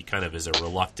he kind of is a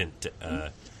reluctant.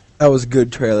 That was a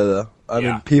good trailer, though. I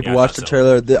mean, people watched the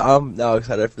trailer. I'm now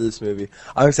excited for this movie.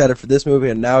 I'm excited for this movie,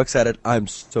 and now excited. I'm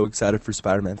so excited for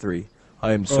Spider-Man 3.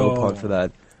 I am so pumped for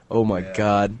that. Oh my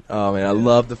god! Oh man, I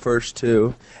love the first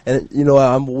two, and you know,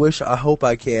 I hope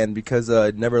I can, because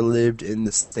I never lived in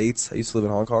the States. I used to live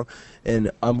in Hong Kong,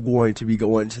 and I'm going to be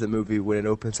going to the movie when it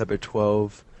opens up at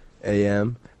 12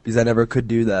 a.m. because I never could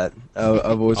do that.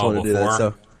 I've always wanted to do that.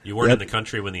 So you weren't in the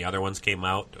country when the other ones came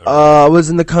out? I was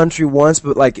in the country once,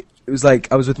 but it was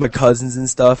like I was with my cousins and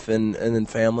stuff, and then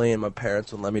family, and my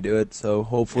parents wouldn't let me do it. So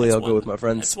hopefully I'll go with my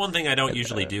friends. That's one thing I don't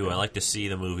usually do. I like to see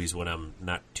the movies when I'm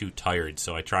not too tired,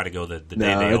 so I try to go the day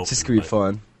they open. It's just gonna be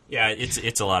fun. Yeah,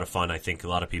 it's a lot of fun. I think a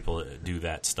lot of people do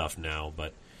that stuff now,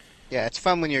 but yeah, it's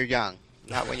fun when you're young,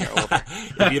 not when you're older.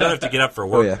 You don't have to get up for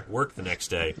work the next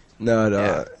day.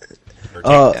 No.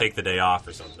 Or take the day off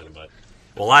or something. But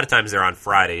a lot of times they're on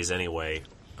Fridays anyway.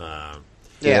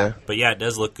 Yeah. But yeah, it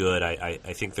does look good. I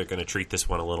think they're going to treat this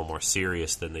one a little more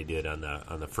serious than they did on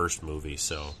the first movie.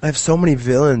 So I have so many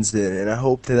villains in it, and I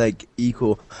hope they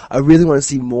equal. I really want to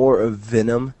see more of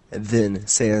Venom than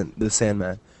the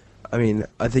Sandman. I mean,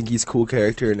 I think he's a cool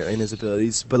character in his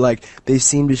abilities, but they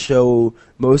seem to show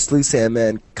mostly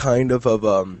Sandman, kind of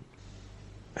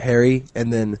Harry,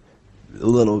 and then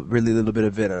really little bit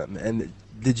of Venom. And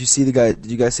did you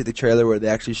guys see the trailer where they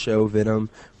actually show Venom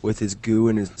with his goo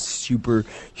and his super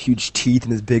huge teeth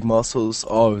and his big muscles?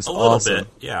 Oh, it was awesome. A little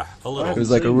bit, yeah, a little. It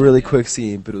was a really quick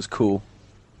scene, but it was cool.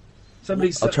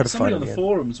 Somebody on the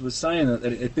forums was saying that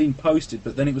it had been posted,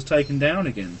 but then it was taken down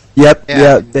again. Yep,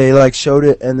 yeah. They showed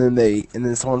it, and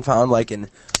then someone found in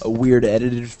a weird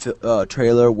edited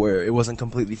trailer where it wasn't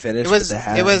completely finished.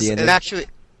 Actually,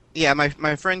 yeah.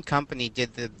 My friend company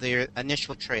did the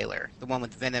initial trailer, the one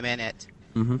with Venom in it,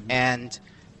 and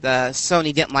the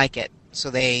Sony didn't like it, so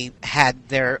they had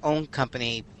their own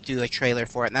company do a trailer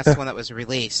for it, and that's the one that was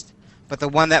released. But the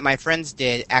one that my friends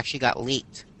did actually got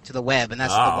leaked to the web, and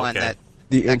that's the one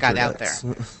that got out there.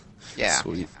 Yeah.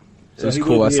 Sweet. It was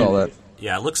cool. I saw that.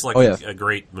 Yeah, it looks like a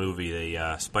great movie.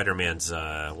 Spider-Man's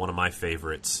one of my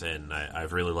favorites, and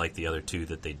I've really liked the other two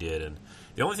that they did. And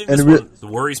the only thing that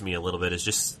worries me a little bit is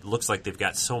just looks like they've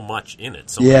got so much in it,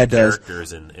 so many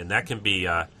characters, and that can be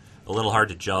a little hard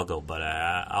to juggle. But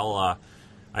I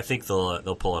think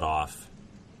they'll pull it off.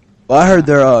 Well, I heard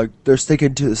they're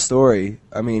sticking to the story.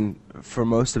 I mean, for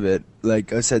most of it,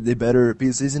 like I said, they better,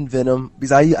 because he's in Venom.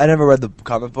 Because I never read the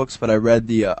comic books, but I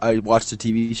watched the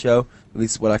TV show. At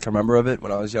least what I can remember of it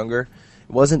when I was younger.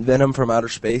 It wasn't Venom from outer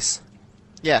space.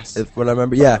 Yes. What I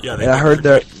remember, yeah. Yeah, and I heard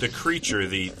that the creature,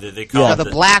 they call it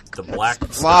the black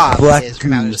blob, is goo.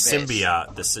 The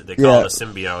symbiote. They call it a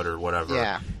symbiote or whatever.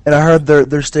 Yeah. And I heard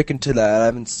they're sticking to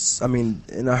that.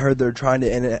 And I heard they're trying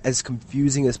to. And as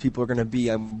confusing as people are going to be,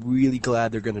 I'm really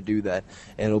glad they're going to do that,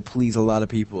 and it'll please a lot of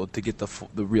people to get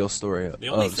the real story. The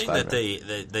only thing Spider-Man.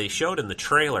 that they showed in the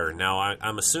trailer. Now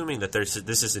I'm assuming that this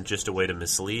isn't just a way to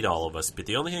mislead all of us, but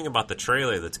the only thing about the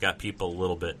trailer that's got people a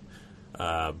little bit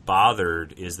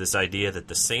bothered is this idea that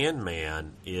the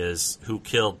Sandman is who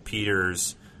killed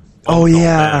Peter's. Oh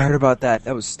yeah, I heard about that.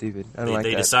 That was stupid.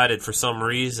 They decided for some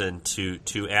reason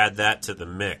to add that to the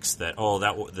mix. That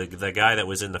the guy that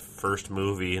was in the first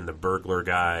movie and the burglar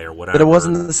guy or whatever. But it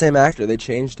wasn't the same actor. They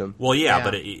changed him. Well, yeah.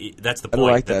 But that's the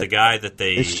point. The guy that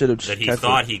he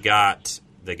thought he got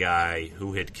the guy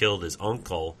who had killed his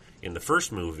uncle in the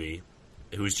first movie,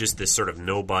 who's just this sort of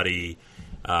nobody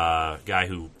guy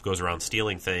who goes around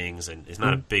stealing things and is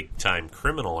not a big time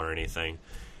criminal or anything.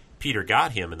 Peter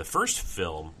got him in the first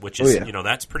film, which is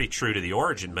that's pretty true to the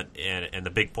origin. But and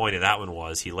the big point of that one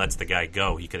was he lets the guy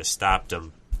go. He could have stopped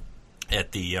him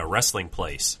at the wrestling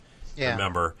place,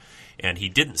 remember, and he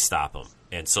didn't stop him.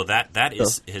 And so that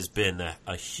has been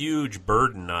a huge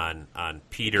burden on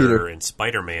Peter and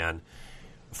Spider-Man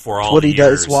for all what the he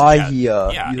years. does. Why he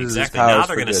exactly. uses his powers Now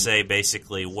they're going to say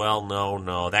basically, well,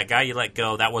 no, that guy you let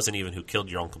go, that wasn't even who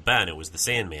killed your Uncle Ben. It was the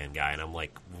Sandman guy. And I'm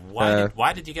like,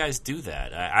 why did you guys do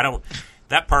that? I don't.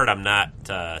 That part I'm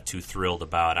not too thrilled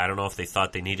about. I don't know if they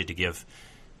thought they needed to give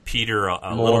Peter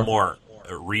a little more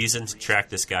reason to track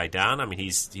this guy down. I mean,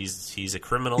 he's a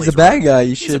criminal. He's a bad guy.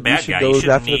 He's a bad guy. You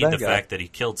shouldn't need the guy. fact that he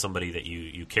killed somebody that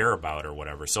you care about or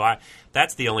whatever. So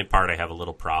that's the only part I have a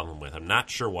little problem with. I'm not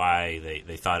sure why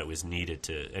they thought it was needed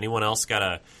to. Anyone else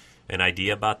got an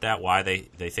idea about that? Why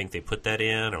they think they put that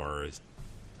in? Or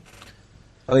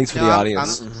I think it's for the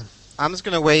audience. I'm just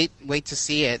gonna wait to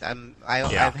see it. I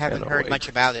haven't heard much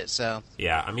about it, so.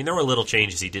 Yeah, I mean, there were little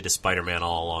changes he did to Spider-Man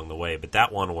all along the way, but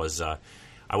that one was. I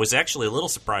was actually a little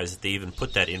surprised that they even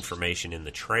put that information in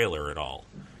the trailer at all.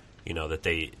 You know, that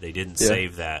they didn't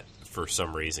save that for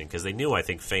some reason, because they knew, I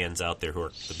think, fans out there who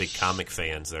are the big comic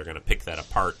fans, they're going to pick that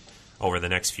apart over the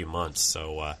next few months.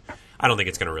 So I don't think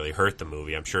it's going to really hurt the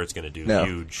movie. I'm sure it's going to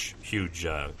do huge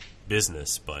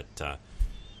business, but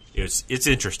it's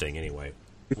interesting anyway.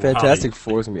 Fantastic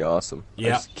Four is going to be awesome.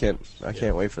 Yeah. I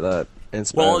can't wait for that.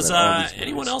 Well, does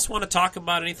anyone else want to talk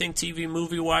about anything TV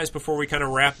movie-wise before we kind of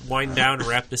wind down and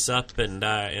wrap this up, and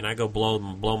I go blow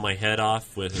my head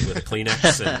off with a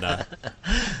Kleenex? And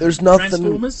there's nothing.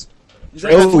 Transformers? Is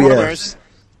that Transformers.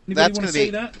 Anybody That's want going to to see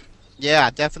be. that? Yeah,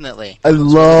 definitely. I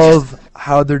love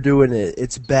how they're doing it.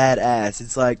 It's badass.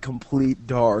 It's like complete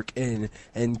dark and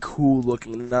cool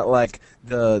looking, not like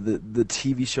the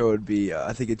TV show would be.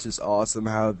 I think it's just awesome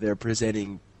how they're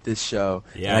presenting this show.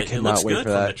 Yeah, I cannot it looks wait good for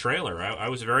from that. the trailer. I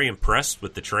was very impressed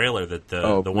with the trailer that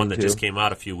the one that just came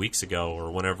out a few weeks ago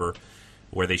or whenever,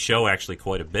 where they show actually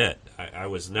quite a bit. I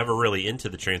was never really into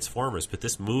the Transformers, but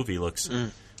this movie looks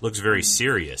very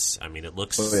serious. I mean, it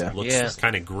looks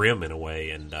kind of grim in a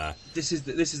way. And this is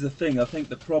the thing. I think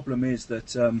the problem is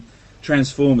that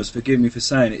Transformers, forgive me for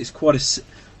saying it, is quite a.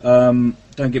 Don't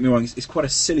get me wrong, it's quite a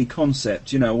silly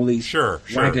concept, you know, all these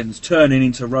wagons turning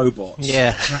into robots.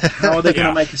 Yeah. How are they going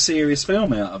to make a serious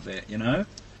film out of it, you know?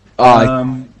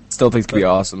 I still think it's going to be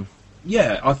awesome.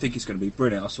 Yeah, I think it's going to be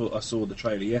brilliant. I saw the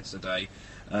trailer yesterday,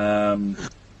 and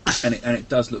it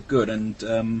does look good, and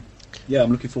I'm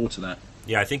looking forward to that.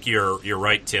 Yeah, I think you're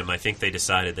right, Tim. I think they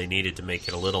decided they needed to make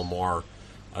it a little more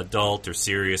adult or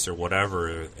serious or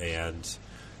whatever, and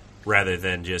rather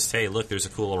than just, hey, look, there's a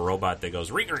cool little robot that goes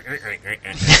ring, ring, ring, ring, ring.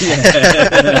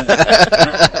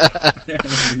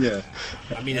 Yeah.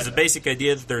 I mean, is the basic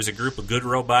idea that there's a group of good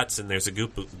robots and there's a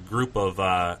group of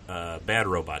bad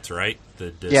robots, right?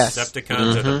 The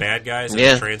Decepticons are the bad guys, and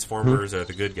the Transformers are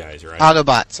the good guys, right?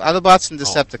 Autobots and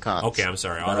Decepticons. Okay, I'm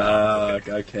sorry. Autobots.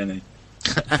 Go Kenny.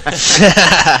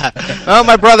 Oh,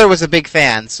 my brother was a big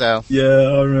fan, so. Yeah,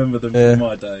 I remember them in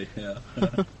my day. Yeah.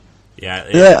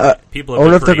 People. I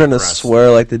wonder if they're gonna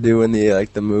swear like they do in the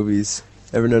movies.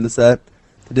 Ever notice that?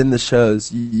 They did in the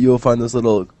shows. You'll find those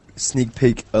little sneak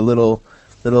peek, a little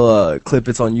clip.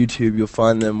 It's on YouTube. You'll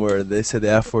find them where they say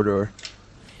the F word or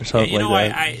something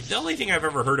like that. The only thing I've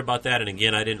ever heard about that, and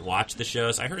again, I didn't watch the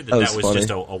shows. I heard that was funny.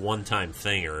 just a one-time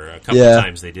thing, or a couple of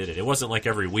times they did it. It wasn't like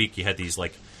every week you had these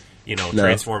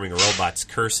transforming robots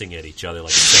cursing at each other like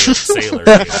sailors.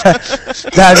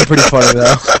 That'd be pretty funny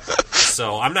though.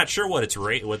 So I'm not sure what it's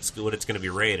going to be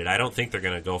rated. I don't think they're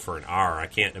going to go for an R. I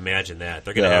can't imagine that.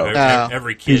 They're going to have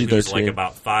every kid who's like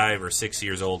about 5 or 6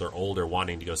 years old or older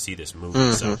wanting to go see this movie.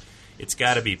 Mm-hmm. So it's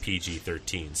got to be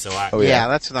PG-13. So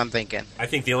that's what I'm thinking. I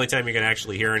think the only time you're going to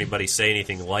actually hear anybody say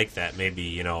anything like that,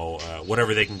 maybe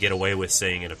whatever they can get away with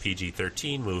saying in a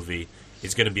PG-13 movie,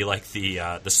 is going to be like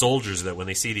the soldiers that when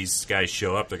they see these guys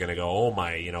show up, they're going to go, oh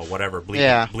my, whatever,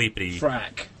 bleepity.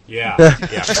 Frack. Yeah,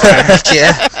 frack.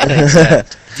 Yeah.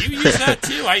 Do you use that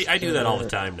too? I do that all the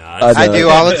time now. I do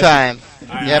all the time.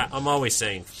 I'm always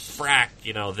saying frack,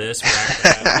 this,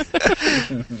 frack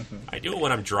that. I do it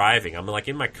when I'm driving. I'm like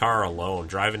in my car alone,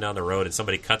 driving down the road, and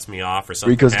somebody cuts me off or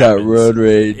something. Rico's got road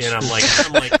rage. And I'm like,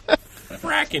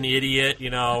 fracking idiot,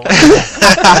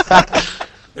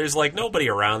 There's nobody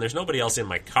around. There's nobody else in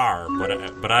my car,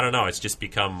 but I don't know. It's just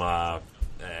become.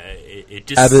 It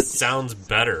just sounds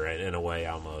better in a way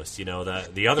almost.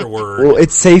 The other word. Well,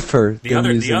 it's safer. The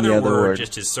other word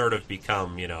just has sort of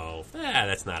become.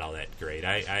 That's not all that great.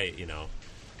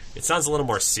 It sounds a little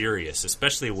more serious,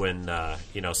 especially when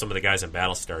some of the guys in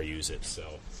Battlestar use it. So,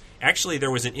 actually, there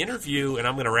was an interview, and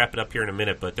I'm going to wrap it up here in a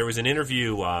minute. But there was an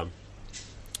interview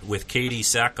with Katie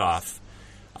Sackhoff.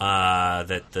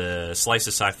 That the Slice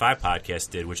of Sci-Fi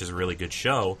podcast did, which is a really good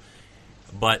show.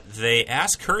 But they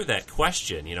ask her that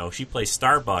question. She plays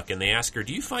Starbuck, and they ask her,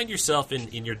 do you find yourself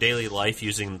in your daily life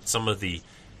using some of the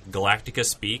Galactica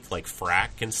speak, like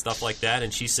frack and stuff like that?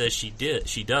 And she says she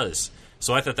does.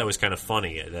 So I thought that was kind of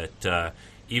funny that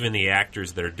even the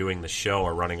actors that are doing the show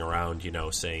are running around,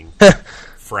 saying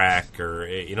frack, or,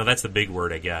 that's the big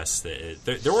word, I guess.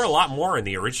 There were a lot more in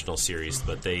the original series,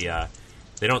 but they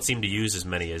don't seem to use as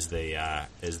many as they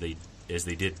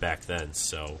did back then.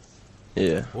 So,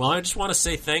 yeah. Well, I just want to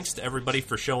say thanks to everybody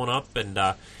for showing up and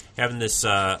having this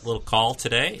little call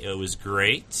today. It was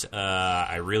great.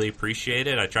 I really appreciate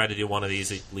it. I try to do one of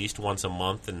these at least once a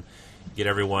month and get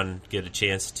everyone a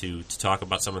chance to talk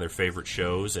about some of their favorite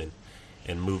shows.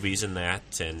 and movies and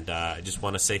that. And I just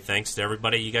want to say thanks to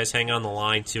everybody. You guys hang on the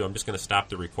line, too. I'm just going to stop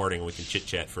the recording and we can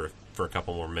chit-chat for a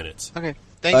couple more minutes. Okay.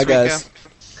 Thanks, Bye, Rico. guys.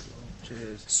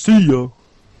 Cheers. See ya.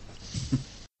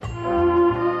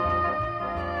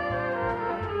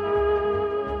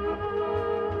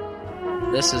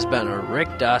 This has been a Rick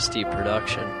Dostey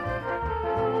production.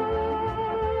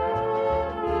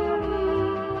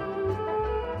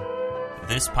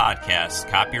 This podcast,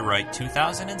 copyright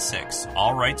 2006,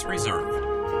 all rights reserved.